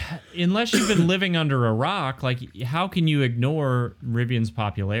 unless you've been living under a rock, like how can you ignore Rivian's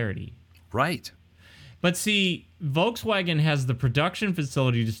popularity? Right. But see, Volkswagen has the production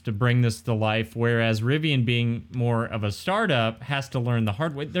facilities to bring this to life, whereas Rivian, being more of a startup, has to learn the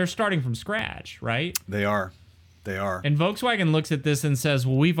hard way. They're starting from scratch, right? They are. And Volkswagen looks at this and says,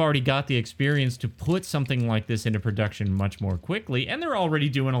 well, we've already got the experience to put something like this into production much more quickly, and they're already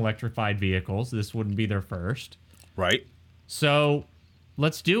doing electrified vehicles. This wouldn't be their first. Right. So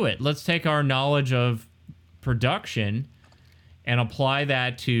let's do it. Let's take our knowledge of production and apply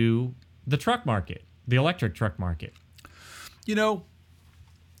that to the truck market, the electric truck market.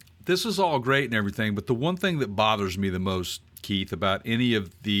 This is all great and everything, but the one thing that bothers me the most, Keith, about any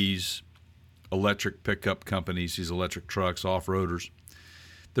of these electric pickup companies, these electric trucks, off-roaders,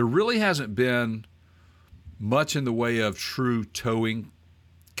 there really hasn't been much in the way of true towing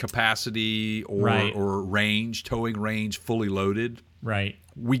capacity or range, towing range fully loaded. Right.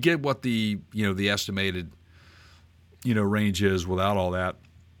 We get what the estimated range is without all that.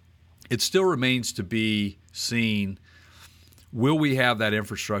 It still remains to be seen. Will we have that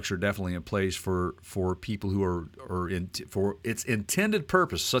infrastructure definitely in place for people who are for its intended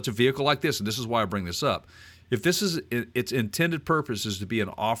purpose, such a vehicle like this? And this is why I bring this up. If this is its intended purpose is to be an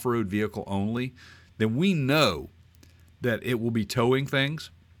off-road vehicle only, then we know that it will be towing things.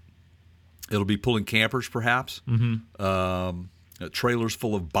 It'll be pulling campers, perhaps, trailers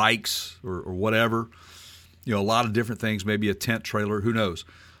full of bikes or whatever. A lot of different things. Maybe a tent trailer. Who knows?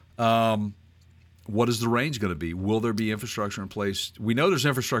 What is the range going to be? Will there be infrastructure in place? We know there's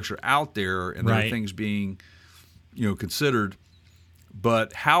infrastructure out there, and there are things being, considered.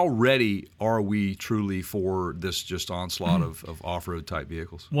 But how ready are we truly for this just onslaught of off-road type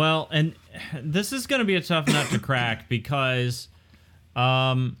vehicles? Well, and this is going to be a tough nut to crack because,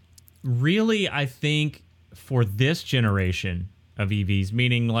 really, I think for this generation of EVs,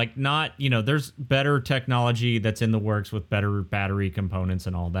 meaning like not, there's better technology that's in the works with better battery components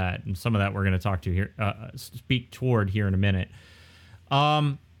and all that. And some of that we're going to speak toward here in a minute.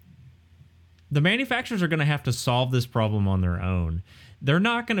 The manufacturers are going to have to solve this problem on their own. They're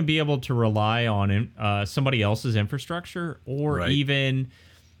not going to be able to rely on somebody else's infrastructure or even,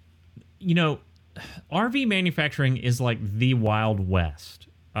 RV manufacturing is like the Wild West.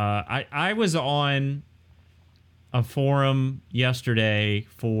 I was on a forum yesterday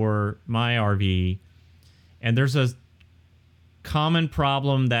for my RV, and there's a common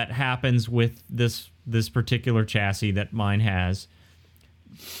problem that happens with this particular chassis that mine has.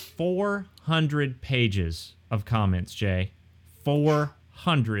 400 pages of comments, Jay.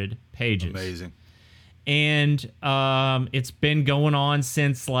 400 pages. Amazing. And it's been going on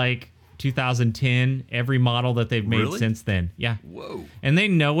since like 2010, every model that they've made since then. Yeah. Whoa. And they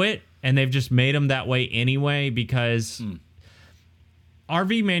know it, and they've just made them that way anyway because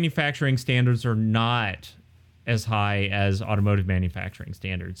RV manufacturing standards are not as high as automotive manufacturing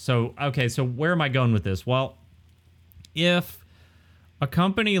standards. So, okay, so where am I going with this? Well, if a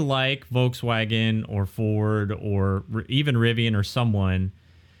company like Volkswagen or Ford or even Rivian or someone,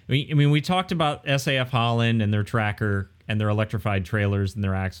 I mean, we talked about SAF Holland and their tracker and their electrified trailers and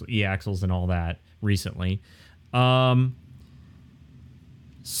their e-axles and all that recently.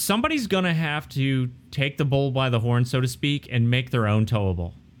 Somebody's going to have to take the bull by the horn, so to speak, and make their own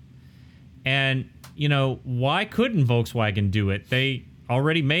towable. And, why couldn't Volkswagen do it? They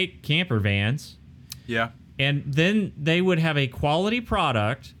already make camper vans. Yeah. And then they would have a quality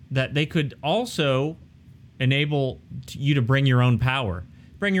product that they could also enable you to bring your own power,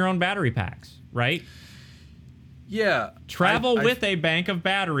 bring your own battery packs, right? Yeah. Travel with a bank of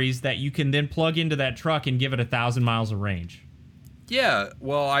batteries that you can then plug into that truck and give it 1,000 miles of range. Yeah,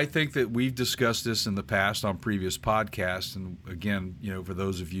 well, I think that we've discussed this in the past on previous podcasts, and again, for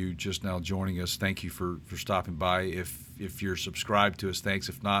those of you just now joining us, thank you for stopping by. If you're subscribed to us, thanks.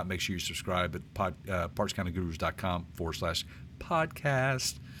 If not, make sure you subscribe at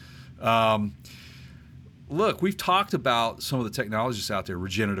partscountergurus.com/podcast. Look, we've talked about some of the technologies out there,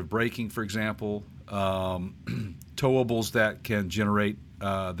 regenerative braking, for example, towables that can generate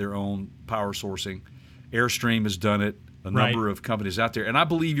their own power sourcing. Airstream has done it. A number of companies out there. And I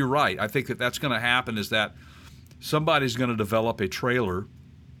believe you're right. I think that that's going to happen is that somebody's going to develop a trailer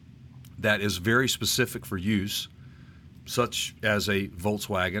that is very specific for use, such as a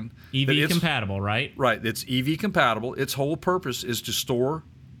Volkswagen. EV compatible, right? Right. It's EV compatible. Its whole purpose is to store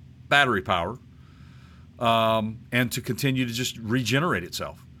battery power and to continue to just regenerate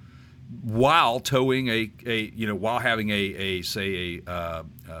itself while towing while having it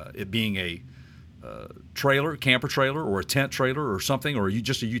being a trailer, camper trailer, or a tent trailer, or something, or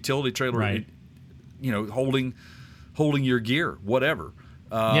just a utility trailer, right. Holding your gear, whatever.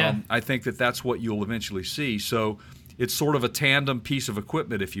 I think that that's what you'll eventually see. So it's sort of a tandem piece of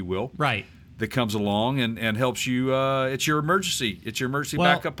equipment, if you will, right, that comes along and helps you. It's your emergency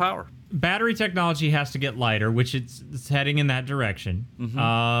backup power. Battery technology has to get lighter, which it's heading in that direction,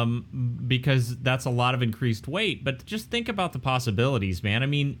 because that's a lot of increased weight. But just think about the possibilities, man. I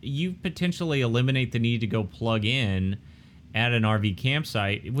mean, you potentially eliminate the need to go plug in at an RV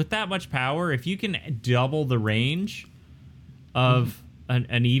campsite. With that much power, if you can double the range of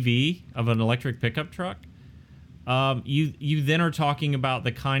an EV, of an electric pickup truck, you then are talking about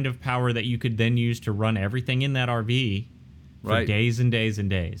the kind of power that you could then use to run everything in that RV for days and days and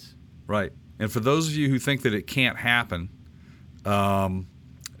days. Right. And for those of you who think that it can't happen,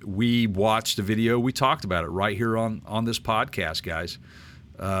 we watched a video. We talked about it right here on this podcast, guys.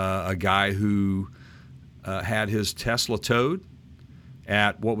 A guy who had his Tesla towed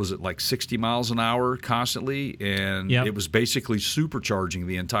at, what was it, like 60 miles an hour constantly, and it was basically supercharging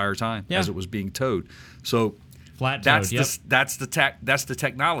the entire time as it was being towed. So flat towed. That's the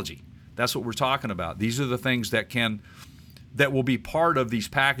technology. That's what we're talking about. These are the things that will be part of these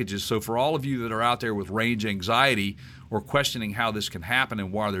packages. So for all of you that are out there with range anxiety or questioning how this can happen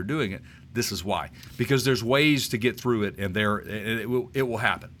and why they're doing it, this is why. Because there's ways to get through it, and it will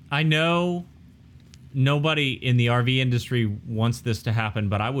happen. I know nobody in the RV industry wants this to happen,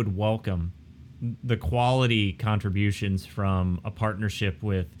 but I would welcome the quality contributions from a partnership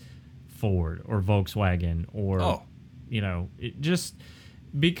with Ford or Volkswagen or, just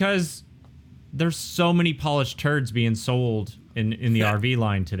because there's so many polished turds being sold in the RV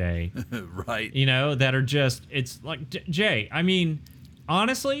line today. Right. That are just, it's like, Jay, I mean,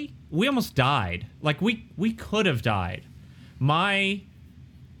 honestly, we almost died. Like, we could have died. My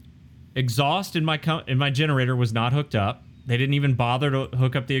exhaust in my generator was not hooked up. They didn't even bother to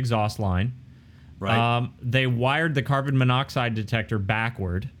hook up the exhaust line. Right. They wired the carbon monoxide detector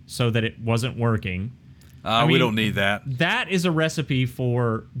backward so that it wasn't working. We don't need that. That is a recipe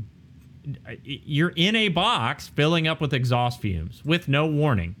for, you're in a box filling up with exhaust fumes with no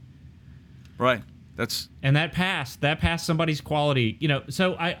warning. Right. That passed somebody's quality.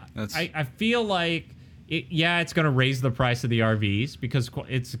 So I feel like it's going to raise the price of the RVs because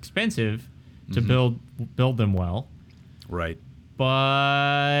it's expensive to build them well. Right.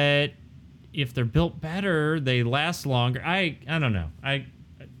 But if they're built better, they last longer. I don't know.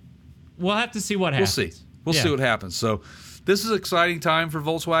 We'll have to see what happens. We'll see what happens. So this is an exciting time for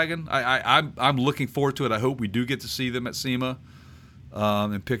Volkswagen. I'm looking forward to it. I hope we do get to see them at SEMA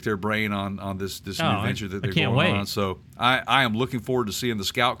and pick their brain on this new venture that they're going on. So I am looking forward to seeing the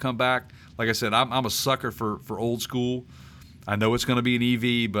Scout come back. Like I said, I'm a sucker for old school. I know it's going to be an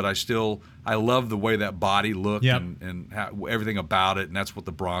EV, but I love the way that body looked and everything about it, and that's what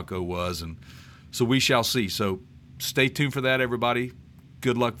the Bronco was. And so we shall see. So stay tuned for that, everybody.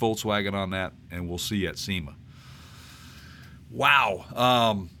 Good luck, Volkswagen, on that, and we'll see you at SEMA.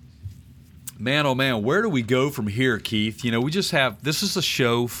 Wow. Man, oh man, where do we go from here, Keith? We just have, this is a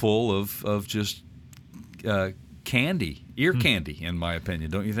show full of just candy, ear candy, in my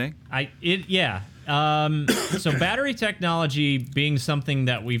opinion, don't you think? So battery technology being something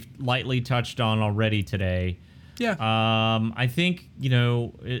that we've lightly touched on already today. Yeah. I think,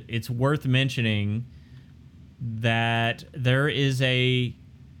 it's worth mentioning that there is a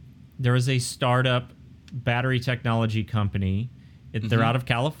startup battery technology company. They're out of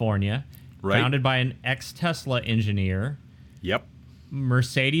California, founded by an ex-Tesla engineer. Yep.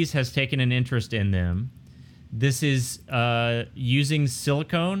 Mercedes has taken an interest in them. This is using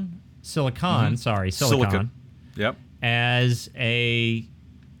silicon. Yep. As a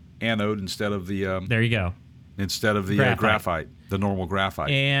anode instead of the there you go. Instead of the graphite, the normal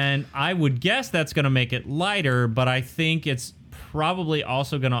graphite. And I would guess that's going to make it lighter, but I think it's probably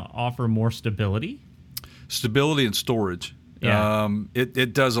also going to offer more stability. Stability and storage. Yeah.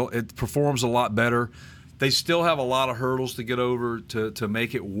 It performs a lot better. They still have a lot of hurdles to get over to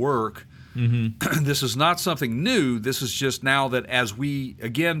make it work. Mm-hmm. This is not something new. This is just now that as we,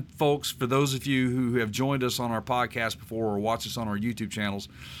 again, folks, for those of you who have joined us on our podcast before or watch us on our YouTube channels,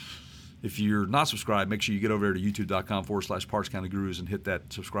 if you're not subscribed, make sure you get over there to youtube.com/Parts County Gurus and hit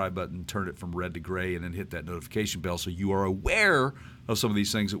that subscribe button, turn it from red to gray, and then hit that notification bell so you are aware of some of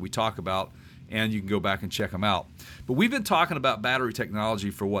these things that we talk about, and you can go back and check them out. But we've been talking about battery technology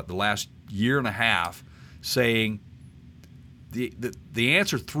for, the last year and a half, saying the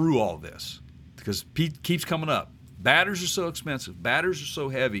answer through all this, because Pete keeps coming up. Batteries are so expensive. Batteries are so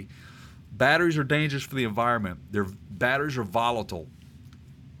heavy. Batteries are dangerous for the environment. Batteries are volatile.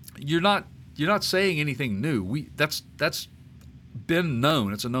 You're not saying anything new. That's been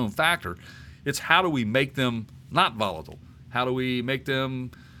known. It's a known factor. It's how do we make them not volatile? How do we make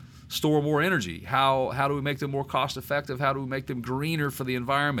them store more energy? How do we make them more cost effective? How do we make them greener for the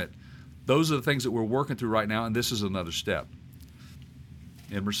environment? Those are the things that we're working through right now, and this is another step.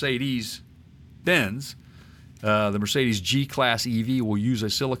 And Mercedes-Benz, the Mercedes G-Class EV will use a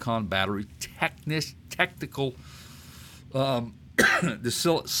silicon battery technical the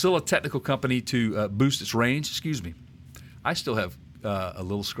Scylla Technical Company to boost its range. Excuse me. I still have a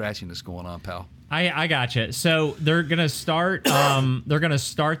little scratchiness going on, pal. I gotcha. So they're gonna start. They're gonna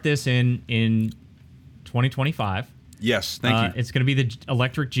start this in 2025. Yes, thank you. It's gonna be the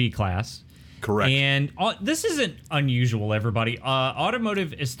electric G-Class. Correct. And this isn't unusual, everybody.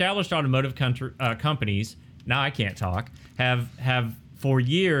 Established automotive companies. Now I can't talk. Have for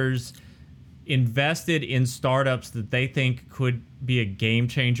years invested in startups that they think could be a game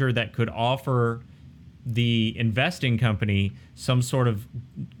changer that could offer the investing company some sort of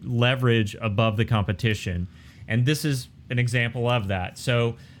leverage above the competition. And this is an example of that.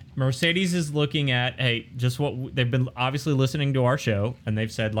 So Mercedes is looking at, hey, just what they've been obviously listening to our show, and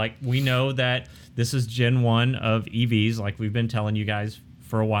they've said, like, we know that this is Gen 1 of EVs, like we've been telling you guys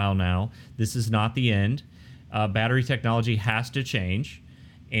for a while now. This is not the end. Battery technology has to change.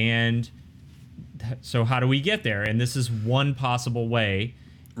 And so how do we get there? And this is one possible way.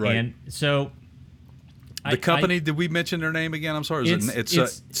 Right. And so the company, did we mention their name again? I'm sorry.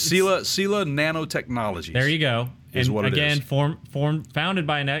 It's Sila Nanotechnologies. There you go. Is and what it again, is. founded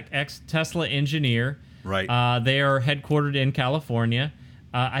by an ex-Tesla engineer. Right. They are headquartered in California.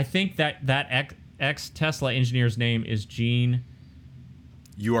 I think that ex-Tesla engineer's name is Gene.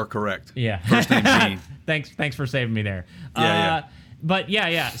 You are correct. Yeah. First name Gene. Thanks for saving me there. Yeah. But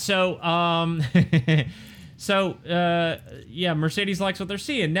yeah. So, Mercedes likes what they're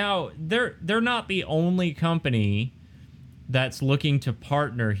seeing. Now, they're not the only company that's looking to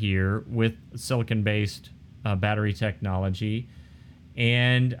partner here with silicon-based battery technology,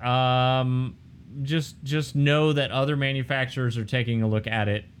 and just know that other manufacturers are taking a look at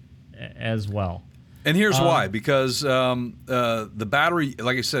it as well. And here's why: because the battery,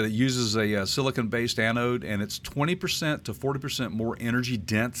 like I said, it uses a silicon-based anode, and it's 20% to 40% more energy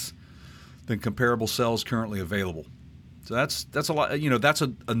dense than comparable cells currently available. So that's a lot. That's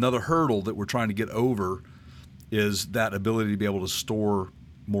another hurdle that we're trying to get over, is that ability to be able to store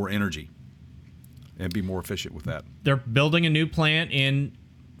more energy and be more efficient with that. They're building a new plant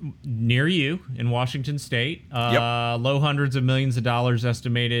near you in Washington State. Low hundreds of millions of dollars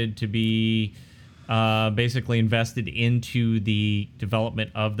estimated to be basically invested into the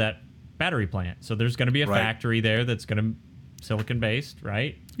development of that battery plant. So there's going to be a factory there that's going to silicon based,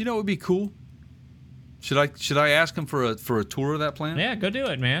 right? It would be cool. Should I ask him for a tour of that plant? Yeah, go do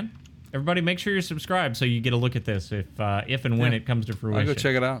it, man. Everybody, make sure you're subscribed so you get a look at this if and when it comes to fruition. I'll go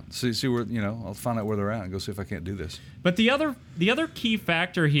check it out. See where I'll find out where they're at and go see if I can't do this. But the other key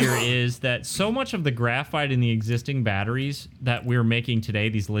factor here is that so much of the graphite in the existing batteries that we're making today,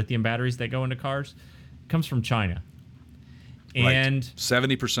 these lithium batteries that go into cars, comes from China. And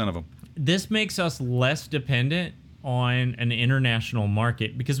 70% of them. This makes us less dependent on an international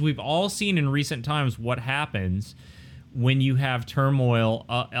market, because we've all seen in recent times what happens when you have turmoil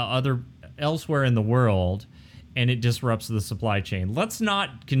elsewhere in the world and it disrupts the supply chain. Let's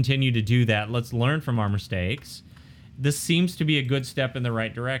not continue to do that. Let's learn from our mistakes. This seems to be a good step in the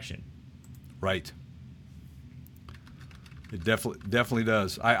right direction. Right. It definitely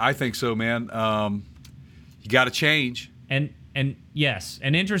does. I think so, man. You got to change. And yes,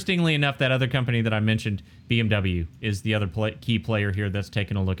 and interestingly enough, that other company that I mentioned, BMW, is the other key player here that's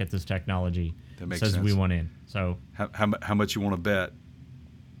taking a look at this technology. That makes sense. We want in. So how much you want to bet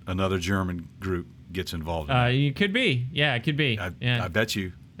another German group gets involved in it? It could be. Yeah, it could be. I bet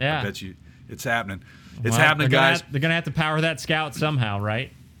you. Yeah. I bet you. It's happening. It's happening, guys. They're going to have to power that Scout somehow,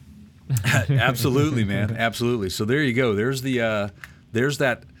 right? Absolutely, man. Absolutely. So there you go. There's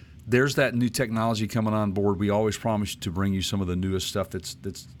that new technology coming on board. We always promise to bring you some of the newest stuff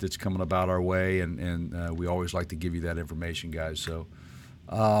that's coming about our way, and we always like to give you that information, guys. So,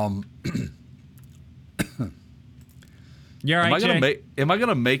 you're all right, Jay? Am I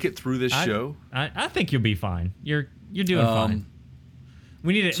gonna make it through this show? I think you'll be fine. You're doing fine.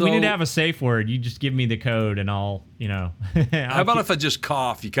 We need to have a safe word. You just give me the code, and I'll how about if I just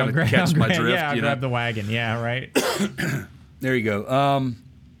cough? You kind of catch my drift. Yeah, I'll grab the wagon. Yeah, right. There you go.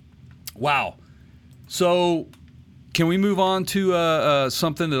 Wow. So, can we move on to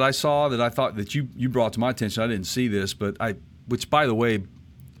something that I saw that I thought that you brought to my attention? I didn't see this, which by the way,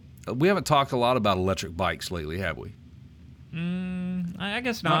 we haven't talked a lot about electric bikes lately, have we? I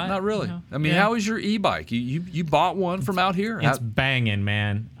guess not. Not really. No. I mean, how is your e-bike? You bought one from out here? It's banging,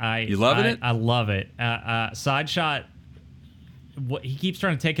 man. You loving it? I love it. Side shot. He keeps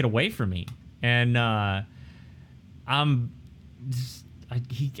trying to take it away from me, and I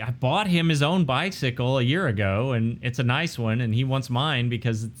bought him his own bicycle a year ago, and it's a nice one, and he wants mine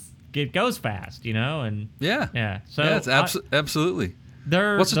because it goes fast, and yeah. So yeah, it's absolutely.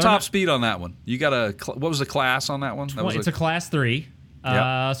 What's the top speed on that one? You got what was the class on that one? It's a class 3.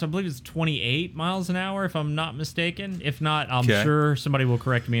 Yep. So I believe it's 28 miles an hour, if I'm not mistaken. If not, I'm sure somebody will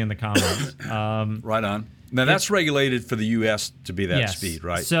correct me in the comments. Right on. Now that's regulated for the U.S. to be that speed,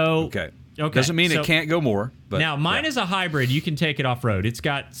 right? So okay. Doesn't mean it can't go more. But now mine is a hybrid. You can take it off road. It's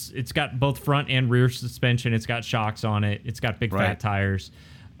got both front and rear suspension. It's got shocks on it. It's got big fat tires.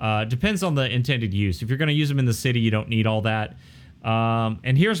 Depends on the intended use. If you're going to use them in the city, you don't need all that.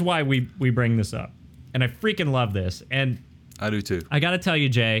 And here's why we bring this up. And I freaking love this. And I do too. I got to tell you,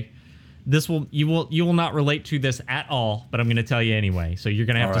 Jay, you will not relate to this at all, but I'm going to tell you anyway. So you're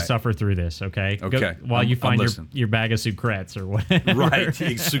going to have to suffer through this, okay? Okay. While you find your bag of sucrets or whatever. Right.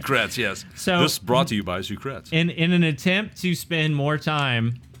 Sucrets, yes. So this brought to you by Sucrets. In an attempt to spend more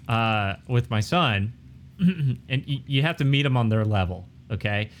time with my son, and you have to meet him on their level,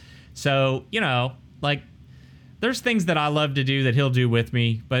 okay? So, like, there's things that I love to do that he'll do with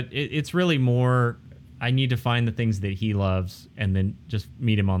me, but it's really more I need to find the things that he loves and then just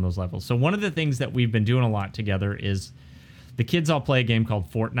meet him on those levels. So one of the things that we've been doing a lot together is the kids all play a game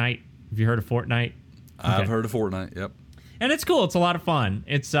called Fortnite. Have you heard of Fortnite? I've heard of Fortnite, yep. And it's cool. It's a lot of fun.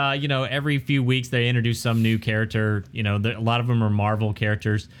 It's, every few weeks they introduce some new character. A lot of them are Marvel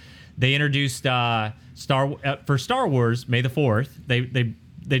characters. They introduced for Star Wars, May the 4th,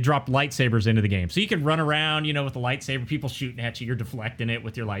 they dropped lightsabers into the game. So you can run around, with a lightsaber, people shooting at you, you're deflecting it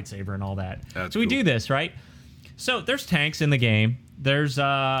with your lightsaber and all that. That's so we do this, right? So there's tanks in the game. There's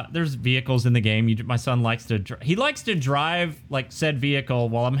vehicles in the game. My son likes to drive like said vehicle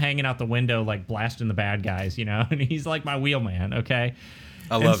while I'm hanging out the window like blasting the bad guys, and he's like my wheelman, okay?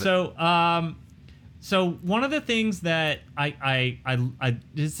 I love it. So one of the things that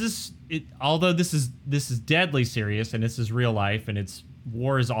although this is deadly serious and this is real life and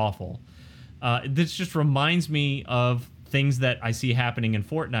war is awful. This just reminds me of things that I see happening in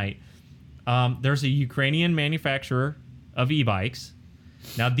Fortnite. There's a Ukrainian manufacturer of e-bikes.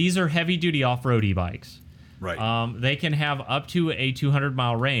 Now, these are heavy-duty off-road e-bikes. Right. They can have up to a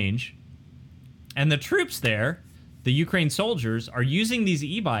 200-mile range. And the troops there, the Ukraine soldiers, are using these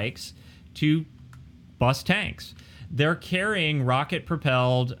e-bikes to bust tanks. They're carrying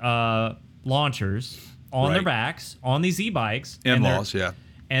rocket-propelled launchers on their backs, on these e-bikes. In-laws, yeah.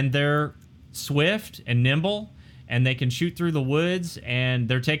 And they're swift and nimble, and they can shoot through the woods, and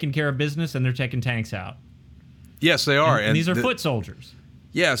they're taking care of business, and they're taking tanks out. Yes, they are. And these are foot soldiers.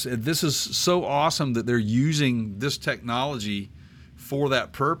 Yes, this is so awesome that they're using this technology for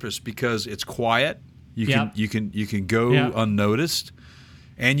that purpose because it's quiet. You can go unnoticed,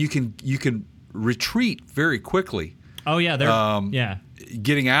 and you can retreat very quickly. Oh yeah, they're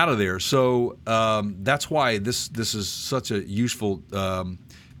getting out of there. So that's why this is such a useful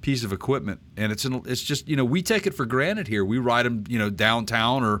piece of equipment, and it's just we take it for granted here. We ride them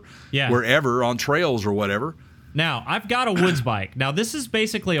downtown or wherever on trails or whatever. Now I've got a woods bike. Now this is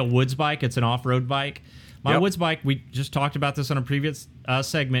basically a woods bike. It's an off-road bike. My woods bike, we just talked about this on a previous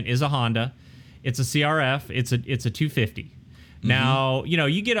segment, is a Honda. It's a CRF. It's a 250. Mm-hmm. Now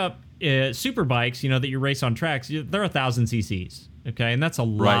you get up super bikes that you race on tracks. They're 1,000 cc's. Okay, and that's a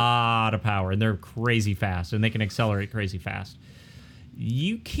lot of power, and they're crazy fast, and they can accelerate crazy fast.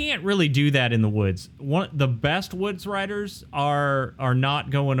 You can't really do that in the woods. The best woods riders are not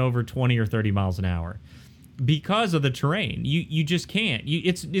going over 20 or 30 miles an hour because of the terrain. You just can't.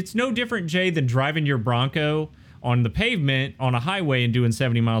 It's no different, Jay, than driving your Bronco on the pavement on a highway and doing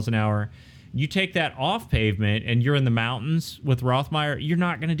 70 miles an hour. You take that off pavement and you're in the mountains with Rothmeier, you're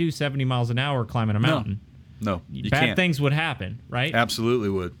not going to do 70 miles an hour climbing a mountain. No, you Bad can't. things would happen, right? Absolutely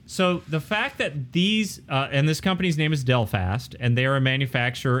would. So the fact that these, and this company's name is Delfast, and they're a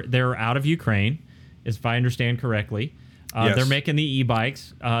manufacturer, they're out of Ukraine, if I understand correctly. Yes. They're making the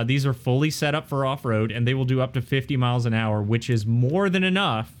e-bikes. These are fully set up for off-road, and they will do up to 50 miles an hour, which is more than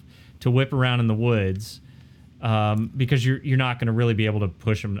enough to whip around in the woods because you're not going to really be able to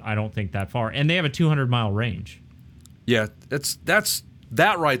push them, I don't think, that far. And they have a 200-mile range. Yeah,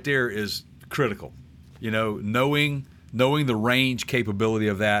 that right there is critical. Knowing the range capability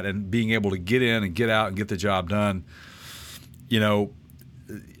of that and being able to get in and get out and get the job done.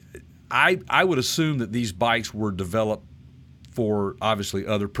 I would assume that these bikes were developed for obviously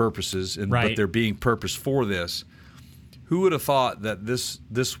other purposes, but they're being purposed for this. Who would have thought that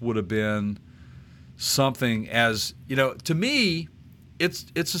this would have been something as to me,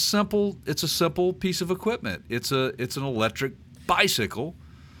 it's a simple piece of equipment. It's an electric bicycle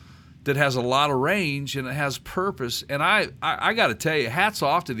that has a lot of range and it has purpose. And I got to tell you, hats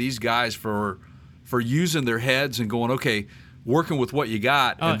off to these guys for using their heads and going, okay, working with what you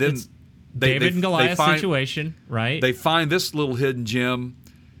got. And then David and Goliath situation, right? They find this little hidden gem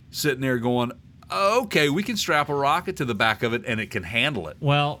sitting there going, okay, we can strap a rocket to the back of it and it can handle it.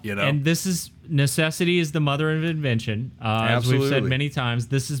 Well, and this is necessity is the mother of invention. As we've said many times,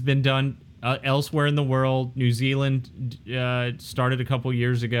 this has been done elsewhere in the world. New Zealand started a couple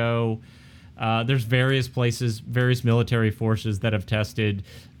years ago. There's various places, various military forces that have tested.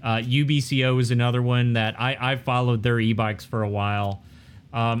 UBCO is another one that I've followed their e-bikes for a while.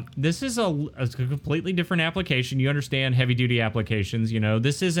 This is a completely different application. You understand heavy-duty applications.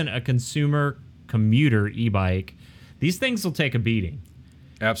 This isn't a consumer commuter e-bike. These things will take a beating.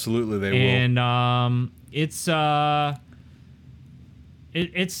 Absolutely, they will. And it's I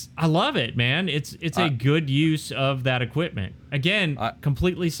love it, man. It's a good use of that equipment. Again,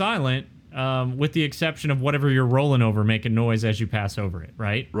 completely silent, with the exception of whatever you're rolling over making noise as you pass over it,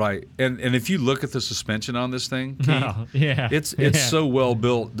 right? Right. And if you look at the suspension on this thing, Keith, yeah, it's so well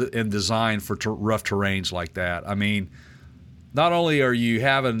built and designed for rough terrains like that. I mean, not only are you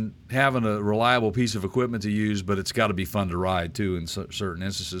having a reliable piece of equipment to use, but it's got to be fun to ride too in certain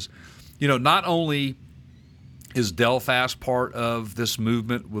instances. Not only is Delfast part of this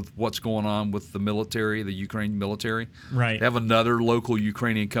movement with what's going on with the military, the Ukraine military. Right. They have another local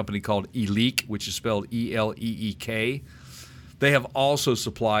Ukrainian company called Eleek, which is spelled E-L-E-E-K. They have also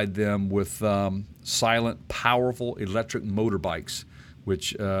supplied them with silent, powerful electric motorbikes,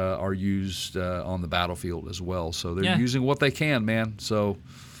 which are used on the battlefield as well. So they're using what they can, man. So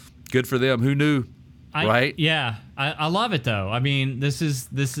good for them. Who knew, right? Yeah, I love it though. I mean, this is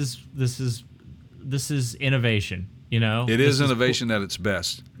innovation. It is innovation cool. At its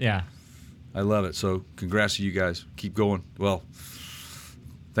best. Yeah, I love it. So congrats to you guys. Keep going. Well,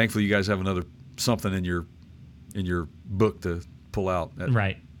 thankfully you guys have another something in your book to pull out.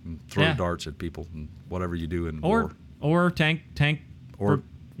 Right. And throw darts at people and whatever you do in war. Or tank or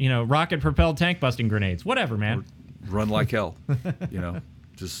rocket propelled tank busting grenades. Whatever, man. Or run like hell.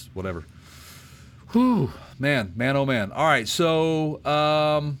 Just whatever. Whew, man, oh man. All right,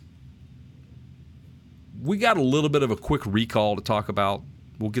 so we got a little bit of a quick recall to talk about.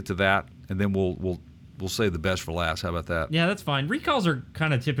 We'll get to that, and then we'll save the best for last. How about that? Yeah, that's fine. Recalls are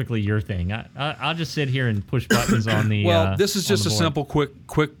kind of typically your thing. I'll just sit here and push buttons on the. Well, this is just a simple,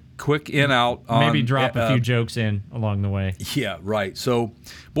 quick in out. Maybe drop a few jokes in along the way. Yeah, right. So,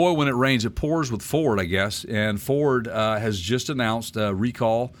 boy, when it rains, it pours with Ford, I guess. And Ford has just announced a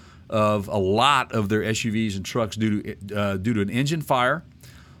recall of a lot of their SUVs and trucks due to an engine fire.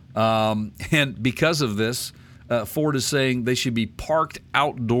 And because of this, Ford is saying they should be parked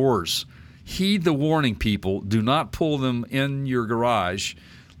outdoors. Heed the warning, people. Do not pull them in your garage.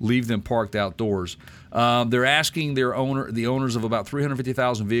 Leave them parked outdoors. They're asking the owners of about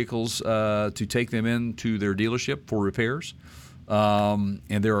 350,000 vehicles to take them into their dealership for repairs. And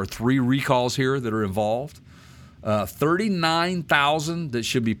there are 3 recalls here that are involved. 39,000 that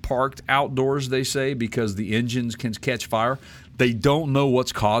should be parked outdoors, they say, because the engines can catch fire. They don't know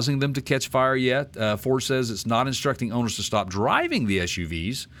what's causing them to catch fire yet. Ford says it's not instructing owners to stop driving the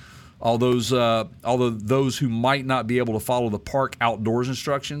SUVs, although those who might not be able to follow the park outdoors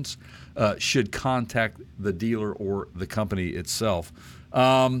instructions should contact the dealer or the company itself.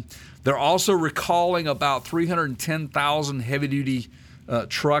 They're also recalling about 310,000 heavy-duty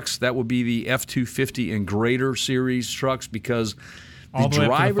trucks. That would be the F-250 and greater series trucks because all the way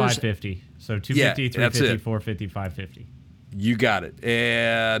drivers, up to the 550. So 250, 350, 450, 550. You got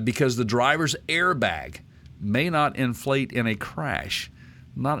it. Because the driver's airbag may not inflate in a crash.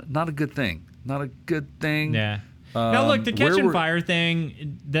 Not a good thing. Not a good thing. Yeah. Now look, the catch and fire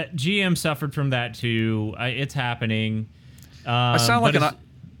thing, that GM suffered from that too. It's happening. I sound like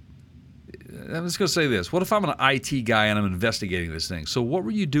I'm just going to say this. What if I'm an IT guy and I'm investigating this thing? So what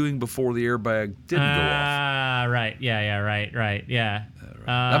were you doing before the airbag didn't go off? Right. Yeah, right. Yeah.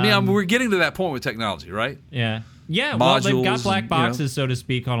 I mean, we're getting to that point with technology, right? Yeah. Yeah, Modules, well, they've got black boxes, so to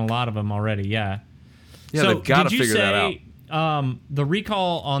speak, on a lot of them already, yeah. Yeah, so they've got to figure that out. The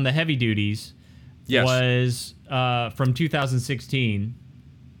recall on the heavy duties was from 2016.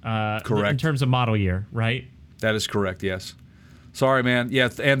 Correct. In terms of model year, right? That is correct, yes. Sorry, man. Yeah,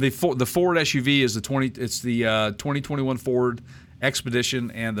 and the Ford SUV is the 2021 Ford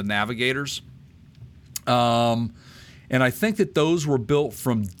Expedition and the Navigators. And I think that those were built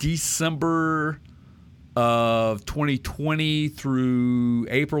from December of 2020 through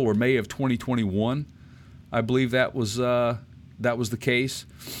April or May of 2021. I believe that was the case.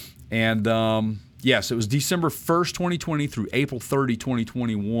 And yes, it was December 1st, 2020 through April 30,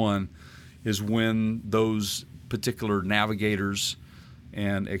 2021 is when those particular Navigators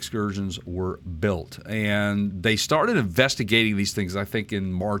and Excursions were built. And they started investigating these things, I think,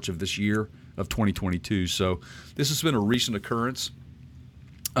 in March of this year of 2022. So this has been a recent occurrence.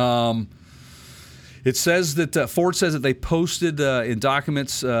 It says that Ford says that they posted in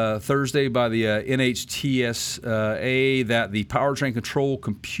documents Thursday by the NHTSA that the powertrain control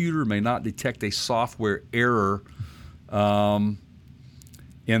computer may not detect a software error,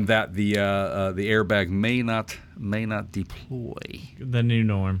 in that the airbag may not deploy. The new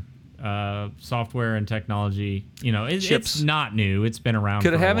norm. software and technology. You know, Chips. it's not new. It's been around. Could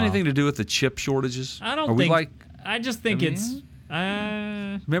for it a have while. anything to do with the chip shortages? I don't Are we think. like, I just think it's.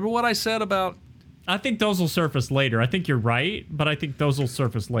 remember what I said about? I think those will surface later. I think you're right, but I think those will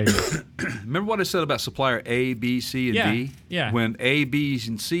surface later. Remember what I said about supplier A, B, C, and Yeah, D? yeah. When A, B,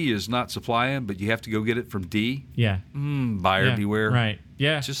 and C is not supplying, but you have to go get it from D. Yeah. Buyer Yeah, beware. Right.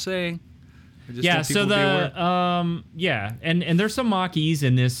 Yeah. Just saying. I just Yeah. want So people to be aware. yeah, and there's some Mach-E's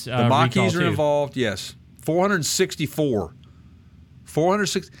in this. The Mach-E's are too. involved. Yes, 464.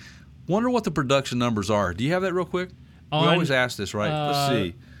 460. Wonder what the production numbers are. Do you have that real quick? We On, always ask this, right? Let's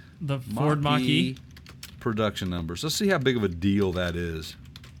see. The Ford Mach-E. Production numbers. Let's see how big of a deal that is.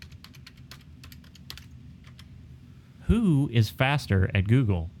 Who is faster at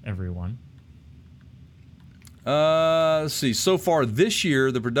Google, everyone? Let's see. So far this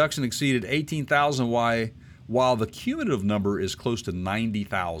year, the production exceeded 18,000, while the cumulative number is close to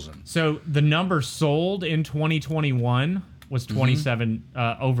 90,000. So the number sold in 2021 was 27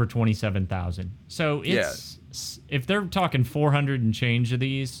 over 27,000. So it's if they're talking 400 and change of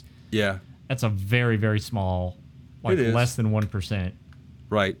these, Yeah, that's a very, very small, like It is. less than 1%.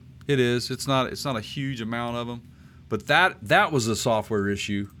 right. It is. It's not a huge amount of them, but that was a software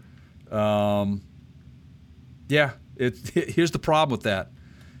issue. Yeah. Here's the problem with that.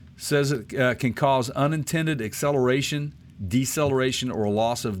 It says it can cause unintended acceleration, deceleration, or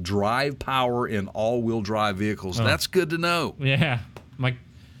loss of drive power in all-wheel drive vehicles. Oh. That's good to know. Yeah, my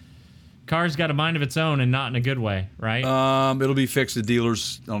car's got a mind of its own and not in a good way, right? It'll be fixed at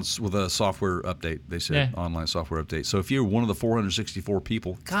dealers with a software update. They said online software update. So if you're one of the 464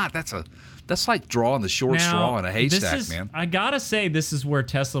 people, God, that's like drawing the short straw in a haystack, man. I gotta say, this is where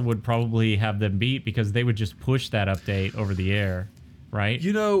Tesla would probably have them beat because they would just push that update over the air, right?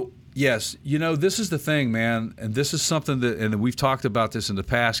 Yes. This is the thing, man, and this is something that, and we've talked about this in the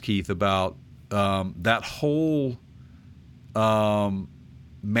past, Keith, about that whole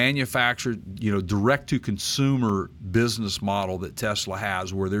manufactured, direct to consumer business model that Tesla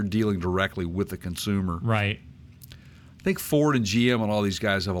has, where they're dealing directly with the consumer. Right. I think Ford and GM and all these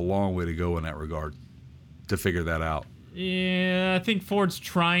guys have a long way to go in that regard to figure that out. Yeah, I think Ford's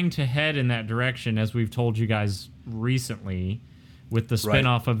trying to head in that direction, as we've told you guys recently, with the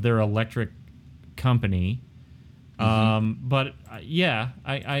spinoff of their electric company. But yeah,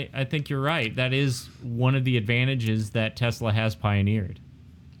 I think you're right. That is one of the advantages that Tesla has pioneered.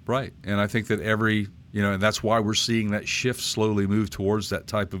 Right. And I think that and that's why we're seeing that shift slowly move towards that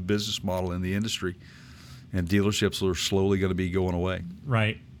type of business model in the industry. And dealerships are slowly going to be going away.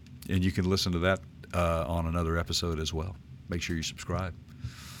 Right. And you can listen to that on another episode as well. Make sure you subscribe.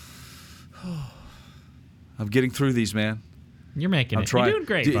 I'm getting through these, man. You're making I'm it. trying. You're doing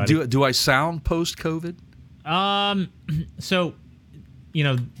great, buddy. Do I sound post-COVID? So,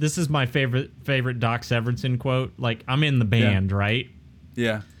 this is my favorite Doc Severinsen quote. Like, I'm in the band, right?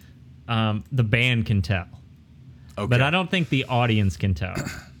 Yeah. The band can tell. Okay. But I don't think the audience can tell.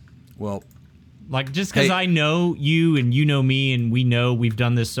 Well, like, just because I know you and you know me and we know we've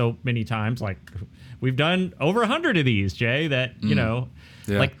done this so many times, like, we've done over 100 of these, Jay, that,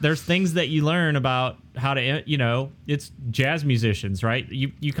 like, there's things that you learn about how to, it's jazz musicians, right?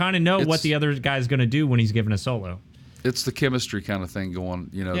 You kind of know what the other guy's going to do when he's giving a solo. It's the chemistry kind of thing going,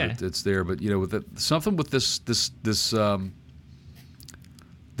 that it's there. But, with something with this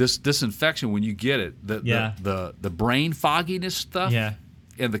disinfection, when you get it, the brain fogginess stuff, and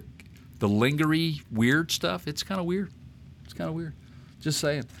the lingery weird stuff, it's kind of weird. Just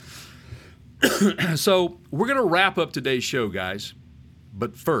saying. So we're going to wrap up today's show, guys.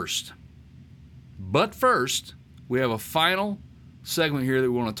 But first, we have a final segment here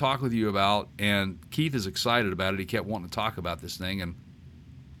that we want to talk with you about, and Keith is excited about it. He kept wanting to talk about this thing, and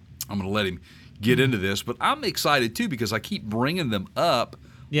I'm going to let him get into this. But I'm excited too because I keep bringing them up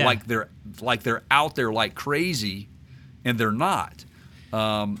like they're out there like crazy, and they're not.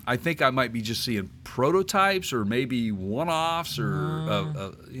 I think I might be just seeing prototypes or maybe one-offs or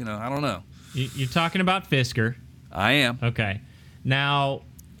I don't know. You're talking about Fisker. I am. Okay. Now,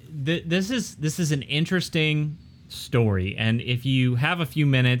 this is an interesting story, and if you have a few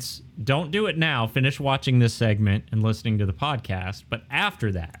minutes, don't do it now. Finish watching this segment and listening to the podcast. But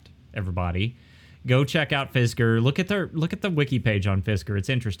after that, everybody, go check out Fisker. Look at the wiki page on Fisker. It's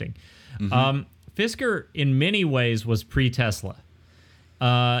interesting. Fisker, in many ways, was pre-Tesla.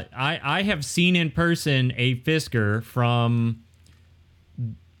 I have seen in person a Fisker from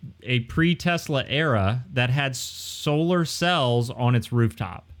a pre-Tesla era that had solar cells on its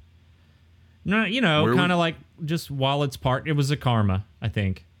rooftop. No, kind of like just while it's parked. It was a Karma, I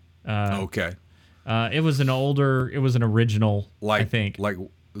think. Okay. It was an original, I think. Like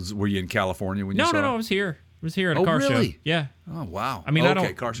Were you in California when you saw it? No. I was here. I was here at a car really? show. Yeah. Oh, wow. I mean, I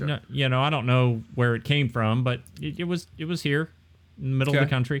don't. Car show. No, I don't know where it came from, but it was here in the middle of the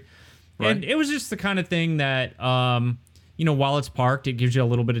country, Right. and it was just the kind of thing that while it's parked, it gives you a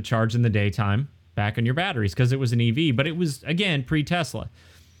little bit of charge in the daytime back on your batteries because it was an EV, but it was again pre-Tesla.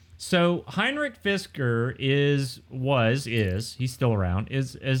 So Heinrich Fisker is he's still around,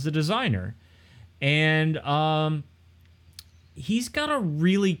 is the designer. And he's got a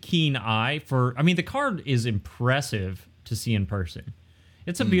really keen eye for, I mean, the car is impressive to see in person.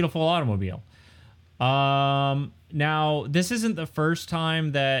 It's a beautiful automobile. Now, this isn't the first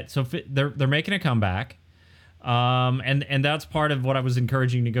time that, so they're making a comeback. And that's part of what I was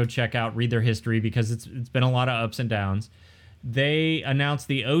encouraging to go check out, read their history, because it's been a lot of ups and downs. They announced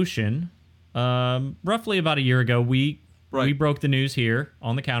the Ocean roughly about a year ago. We broke the news here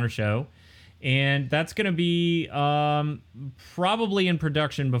on the Counter Show, and that's going to be probably in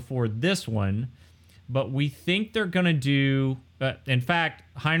production before this one. But we think they're going to do. In fact,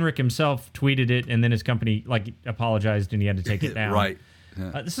 Heinrich himself tweeted it, and then his company apologized, and he had to take it down. Right.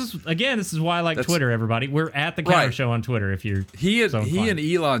 Yeah. This is why I like Twitter. Everybody, we're at the Counter Show on Twitter. If you're he and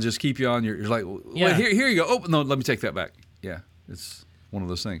Elon just keep you on your. You're like, well, here you go. Oh no, let me take that back. Yeah, it's one of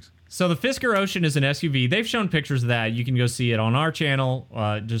those things. So the Fisker Ocean is an SUV. They've shown pictures of that. You can go see it on our channel.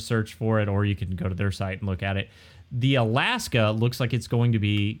 Just search for it, or you can go to their site and look at it. The Alaska looks like it's going to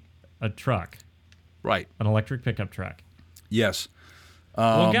be a truck, right? An electric pickup truck. Yes.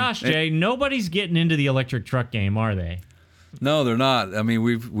 Well, gosh, Jay, nobody's getting into the electric truck game, are they? No, they're not. I mean,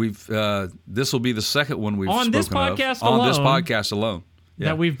 we've this will be the second one we've on spoken this podcast alone. On this podcast alone. Yeah.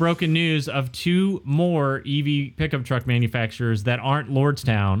 That we've broken news of 2 more EV pickup truck manufacturers that aren't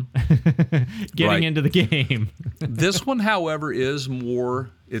Lordstown getting into the game. This one, however, is more.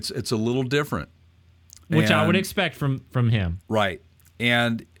 It's a little different, which I would expect from him. Right,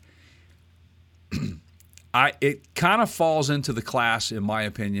 and it kind of falls into the class, in my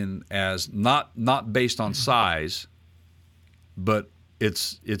opinion, as not based on size, but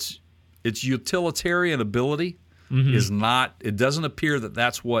its utilitarian ability. Is not. It doesn't appear that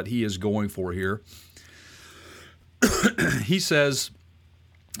that's what he is going for here. He says,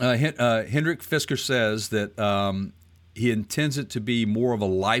 Hendrik Fisker says that he intends it to be more of a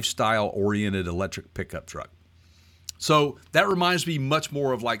lifestyle-oriented electric pickup truck. So that reminds me much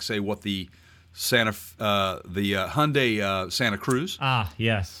more of, like, say, what the Hyundai Santa Cruz. Ah,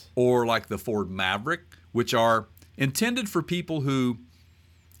 yes. Or like the Ford Maverick, which are intended for people who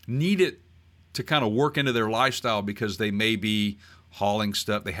need it to kind of work into their lifestyle because they may be hauling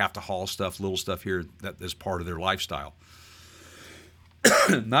stuff. They have to haul stuff, little stuff here that is part of their lifestyle.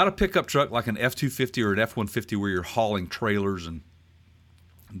 Not a pickup truck like an F-250 or an F-150 where you're hauling trailers and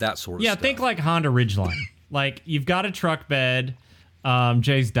that sort of stuff. Yeah, think like Honda Ridgeline. Like, you've got a truck bed.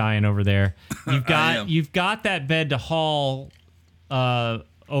 Jay's dying over there. You've got that bed to haul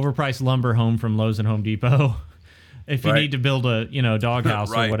overpriced lumber home from Lowe's and Home Depot. If you need to build a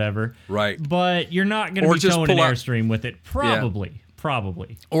doghouse or whatever, right? But you're not going to be towing an Airstream with it, probably.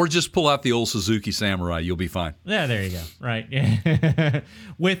 Or just pull out the old Suzuki Samurai, you'll be fine. Yeah, there you go. Right, yeah.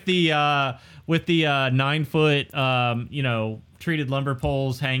 with the 9-foot treated lumber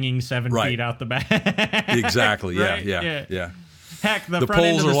poles hanging 7 feet out the back. Exactly. Right? Yeah. Heck, the front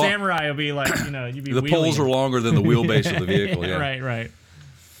end of the Samurai will be like you'd be. The poles are longer than the wheelbase of the vehicle. Yeah. Right.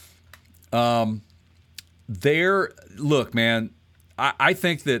 Look, man, I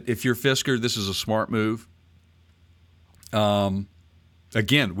think that if you're Fisker, this is a smart move.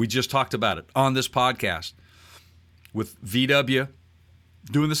 Again, we just talked about it on this podcast with VW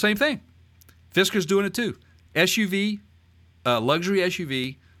doing the same thing. Fisker's doing it too. SUV, luxury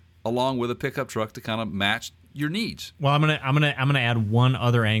SUV, along with a pickup truck to kind of match your needs. Well, I'm gonna add one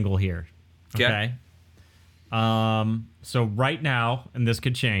other angle here. Okay. So right now, and this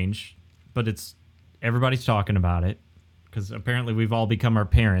could change, but everybody's talking about it because apparently we've all become our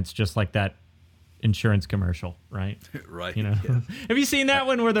parents, just like that insurance commercial, right? Right. Yeah. Have you seen that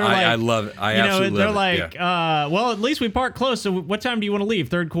one where they're I love it. I absolutely they're love like, it. well, at least we park close. So what time do you want to leave?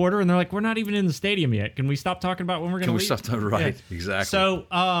 Third quarter? And they're like, we're not even in the stadium yet. Can we stop talking about when we're going to leave? Can we stop talking? Right. Yeah. Exactly. So,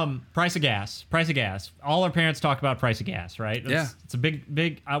 price of gas. All our parents talk about price of gas, right? It's a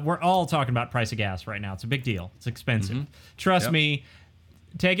big. We're all talking about price of gas right now. It's a big deal. It's expensive. Mm-hmm. Trust me.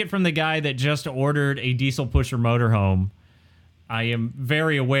 Take it from the guy that just ordered a diesel pusher motorhome. I am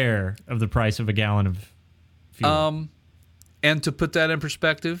very aware of the price of a gallon of fuel. And to put that in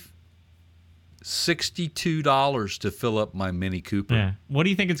perspective, $62 to fill up my Mini Cooper. Yeah. What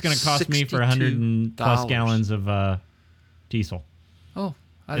do you think it's going to cost me for 100+ gallons of diesel? Oh,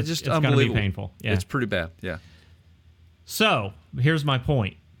 it's unbelievable. It's going to be painful. Yeah. It's pretty bad. Yeah. So here's my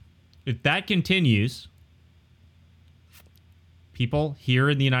point. if that continues, people here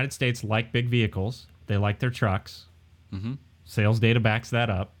in the United States like big vehicles. They like their trucks. Mm-hmm. Sales data backs that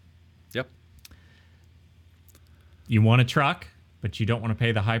up. Yep. You want a truck, but you don't want to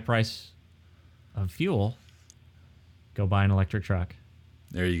pay the high price of fuel. Go buy an electric truck.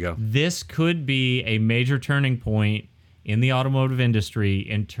 There you go. This could be a major turning point in the automotive industry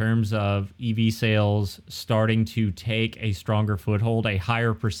in terms of EV sales starting to take a stronger foothold, a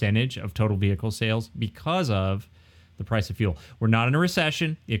higher percentage of total vehicle sales because of the price of fuel. We're not in a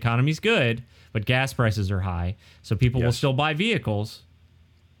recession. The economy's good, but gas prices are high. So people will still buy vehicles,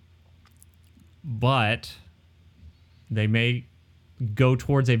 but they may go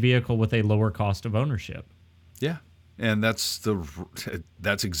towards a vehicle with a lower cost of ownership. Yeah. And that's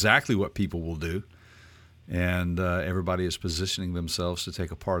exactly what people will do. And everybody is positioning themselves to take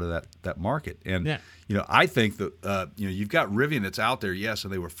a part of that market. And, I think that, you've got Rivian that's out there, yes,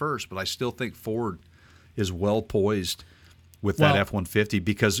 and they were first, but I still think Ford is well poised with that F-150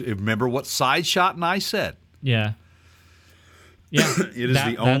 because remember what Side Shot and I said. Yeah. Yeah. It is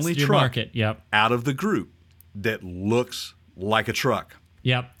the only truck Yep. out of the group that looks like a truck.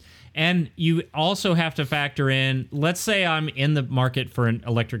 Yep. And you also have to factor in, let's say I'm in the market for an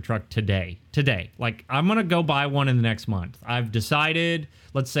electric truck today. Like, I'm going to go buy one in the next month. I've decided,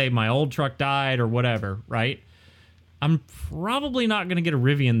 let's say my old truck died or whatever, right? I'm probably not going to get a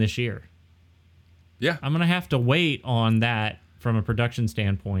Rivian this year. Yeah. I'm going to have to wait on that from a production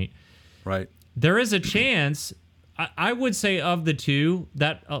standpoint. Right. There is a chance, I would say of the two,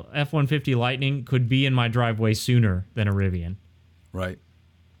 that F-150 Lightning could be in my driveway sooner than a Rivian. Right.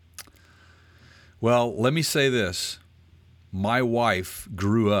 Well, let me say this. My wife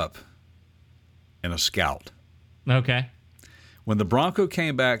grew up in a Scout. Okay. When the Bronco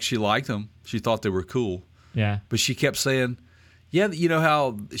came back, she liked them. She thought they were cool. Yeah. But she kept saying, yeah, you know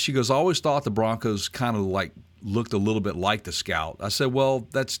how, she goes, I always thought the Broncos kind of like looked a little bit like the Scout. I said, well,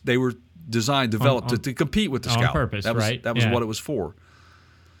 they were designed, developed to compete with the Scout. On purpose, right? That was what it was for.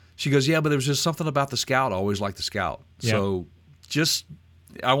 She goes, yeah, but there was just something about the Scout. I always liked the Scout. Yep. So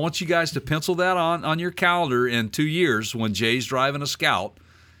I want you guys to pencil that on your calendar in 2 years when Jay's driving a Scout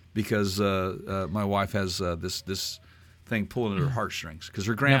because my wife has this thing pulling at her heartstrings because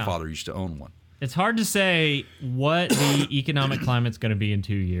her grandfather used to own one. It's hard to say what the economic climate's going to be in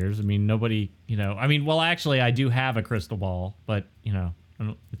 2 years. I mean, nobody, actually, I do have a crystal ball, but,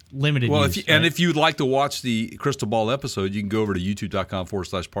 limited use. If you'd like to watch the crystal ball episode, you can go over to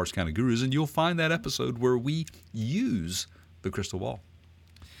youtube.com/Parts Counter Gurus, and you'll find that episode where we use the crystal ball.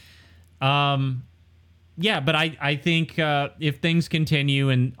 Yeah, but I think if things continue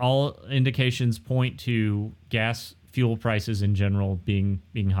and all indications point to gas fuel prices in general being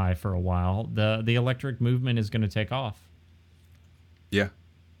high for a while, the electric movement is going to take off. Yeah,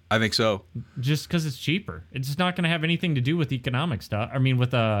 I think so. Just because it's cheaper. It's not going to have anything to do with economic stuff. I mean,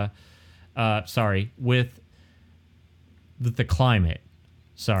 with the climate.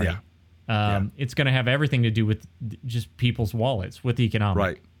 Sorry. Yeah. It's going to have everything to do with just people's wallets, with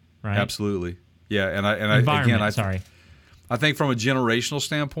economic. Right. Absolutely. Yeah, and I think from a generational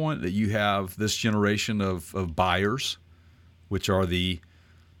standpoint that you have this generation of buyers, which are the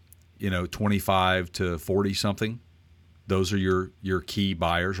 25 to 40 something. Those are your key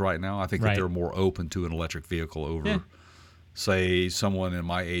buyers right now. I think that they're more open to an electric vehicle over, say, someone in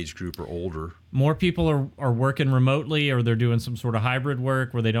my age group or older. More people are working remotely, or they're doing some sort of hybrid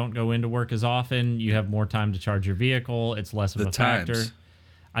work where they don't go into work as often. You have more time to charge your vehicle. It's less of a factor.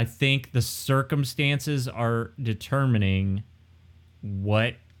 I think the circumstances are determining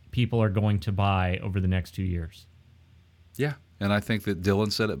what people are going to buy over the next 2 years. Yeah, and I think that Dylan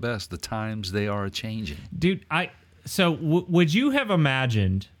said it best. The times, they are changing. Dude, would you have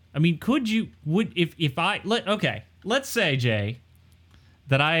imagined, I mean, let's say, Jay,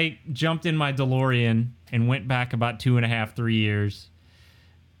 that I jumped in my DeLorean and went back about 2.5, 3 years.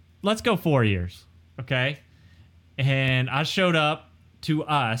 Let's go 4 years, okay? And I showed up to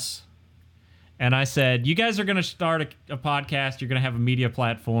us, and I said, you guys are going to start a podcast. You're going to have a media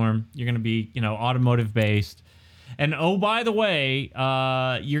platform. You're going to be, automotive based. And oh, by the way,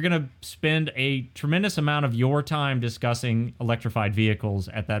 you're going to spend a tremendous amount of your time discussing electrified vehicles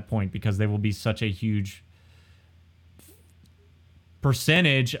at that point because they will be such a huge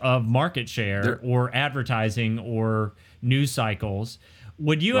percentage of market share or advertising or news cycles.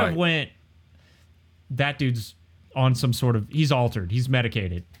 Would you have went, that dude's on some sort of, he's altered, he's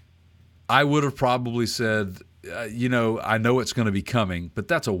medicated? I would have probably said, I know it's going to be coming, but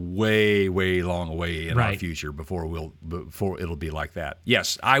that's a way, way long way in our future before it'll be like that.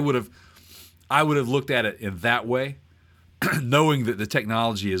 Yes, I would have looked at it in that way, knowing that the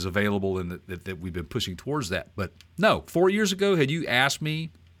technology is available and that we've been pushing towards that. But no, 4 years ago, had you asked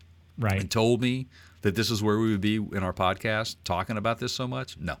me and told me that this is where we would be in our podcast talking about this so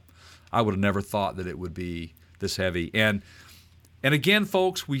much, no. I would have never thought that it would be this heavy. And again,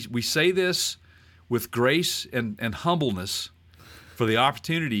 folks, we say this with grace and humbleness for the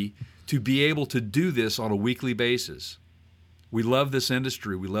opportunity to be able to do this on a weekly basis. We love this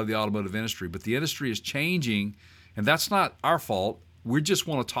industry. We love the automotive industry, but the industry is changing, and that's not our fault. We just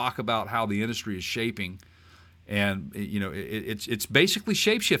want to talk about how the industry is shaping, and it's basically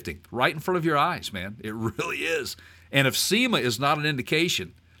shape-shifting right in front of your eyes, man. It really is. And if SEMA is not an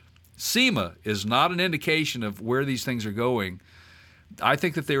indication of where these things are going, I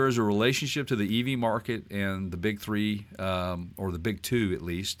think that there is a relationship to the EV market and the big three, or the big two at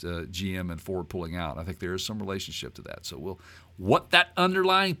least, GM and Ford pulling out. I think there is some relationship to that. So what that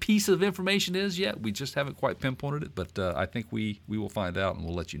underlying piece of information is yet, we just haven't quite pinpointed it, but I think we will find out and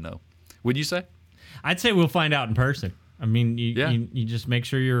we'll let you know. Wouldn't you say? I'd say we'll find out in person. I mean, you just make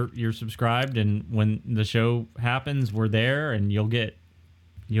sure you're subscribed, and when the show happens, we're there, and you'll get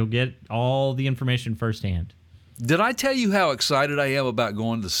all the information firsthand. Did I tell you how excited I am about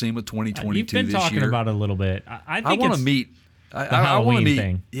going to SEMA 2022 this year? You've been talking about it a little bit. I think I want to meet. The Halloween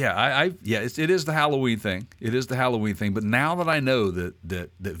thing. Yeah, it is the Halloween thing. It is the Halloween thing. But now that I know that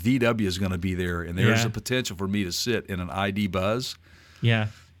VW is going to be there, and there's a potential for me to sit in an ID Buzz. Yeah.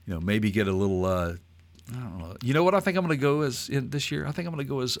 Maybe get a little. I don't know. You know what I think I'm going to go as in this year? I think I'm going to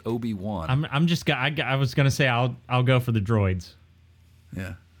go as Obi-Wan. I was going to say I'll go for the droids.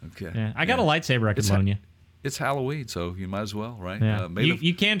 Yeah. Okay. Yeah. I got a lightsaber I could loan you. It's Halloween, so you might as well, right? Yeah.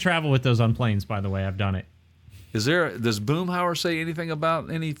 You can travel with those on planes, by the way. I've done it. Does Boomhauer say anything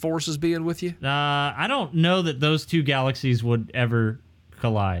about any forces being with you? I don't know that those two galaxies would ever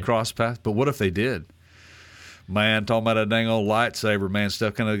collide. Cross paths? But what if they did? Man, talking about that dang old lightsaber, man,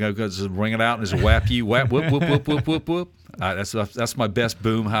 stuff kind of goes ring it out and just whap you, whap, whoop, whoop, whoop, whoop, whoop, whoop. That's my best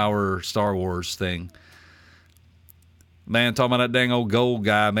Boomhauer Star Wars thing. Man, talking about that dang old gold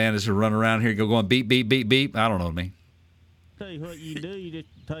guy, man, is running around here going beep, beep, beep, beep. I don't know me. Tell you what you do, you just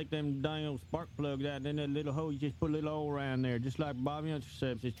take them dang old spark plugs out, then that little hole, you just put a little hole around there, just like Bobby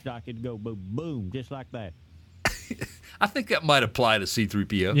said, just like it go boom, boom, just like that. I think that might apply to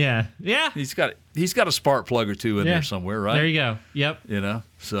C-3PO. Yeah. Yeah. He's got a spark plug or two in there somewhere, right? There you go. Yep.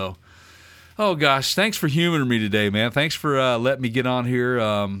 So, oh gosh, thanks for humoring me today, man. Thanks for letting me get on here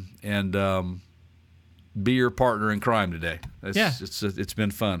and be your partner in crime today. It's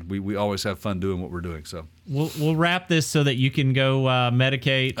been fun. We always have fun doing what we're doing. So we'll wrap this so that you can go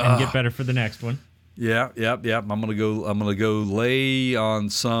medicate and get better for the next one. Yeah. I'm gonna go lay on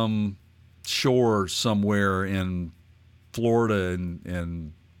some shore somewhere in Florida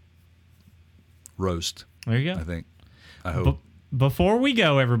and roast. There you go. I hope. Before we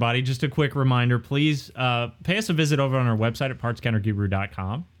go, everybody, just a quick reminder, please pay us a visit over on our website at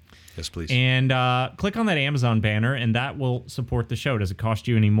partscounterguru.com. Yes, please. And click on that Amazon banner, and that will support the show. It doesn't cost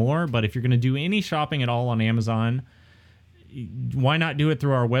you any more, but if you're going to do any shopping at all on Amazon, why not do it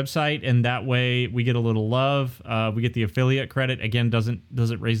through our website? And that way we get a little love. We get the affiliate credit. Again, doesn't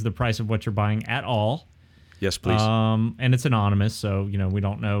raise the price of what you're buying at all. Yes, please. And it's anonymous, so we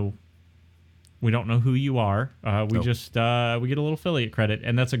don't know who you are. We get a little affiliate credit,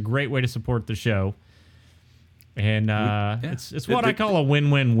 and that's a great way to support the show. And it's what I call a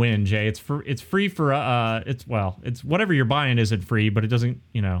win-win-win, Jay. It's free for it's whatever you're buying isn't free, but it doesn't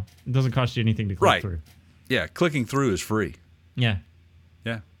cost you anything to click through. Yeah, clicking through is free. Yeah.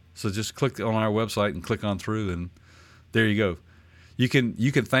 So just click on our website and click on through, and there you go. You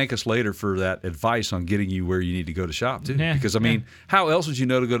can thank us later for that advice on getting you where you need to go to shop too. Yeah, because how else would you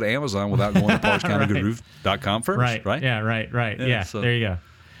know to go to Amazon without going to partscounterguru.com first? Right? Yeah. Right. Yeah. So. There you go.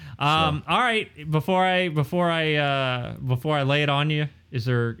 All right. Before I lay it on you, is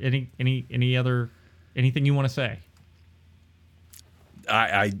there any other anything you want to say?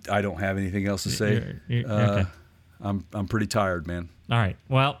 I don't have anything else to say. Okay. I'm pretty tired, man. All right.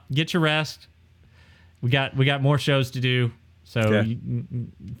 Well, get your rest. We got more shows to do, so you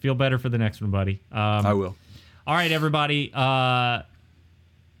feel better for the next one, buddy. I will. All right, everybody. For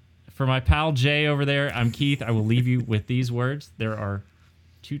my pal Jay over there, I'm Keith. I will leave you with these words. There are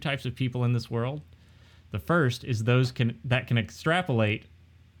two types of people in this world. The first is those that can extrapolate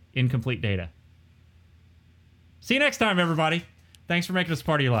incomplete data. See you next time, everybody. Thanks for making us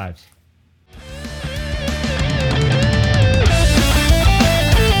part of your lives.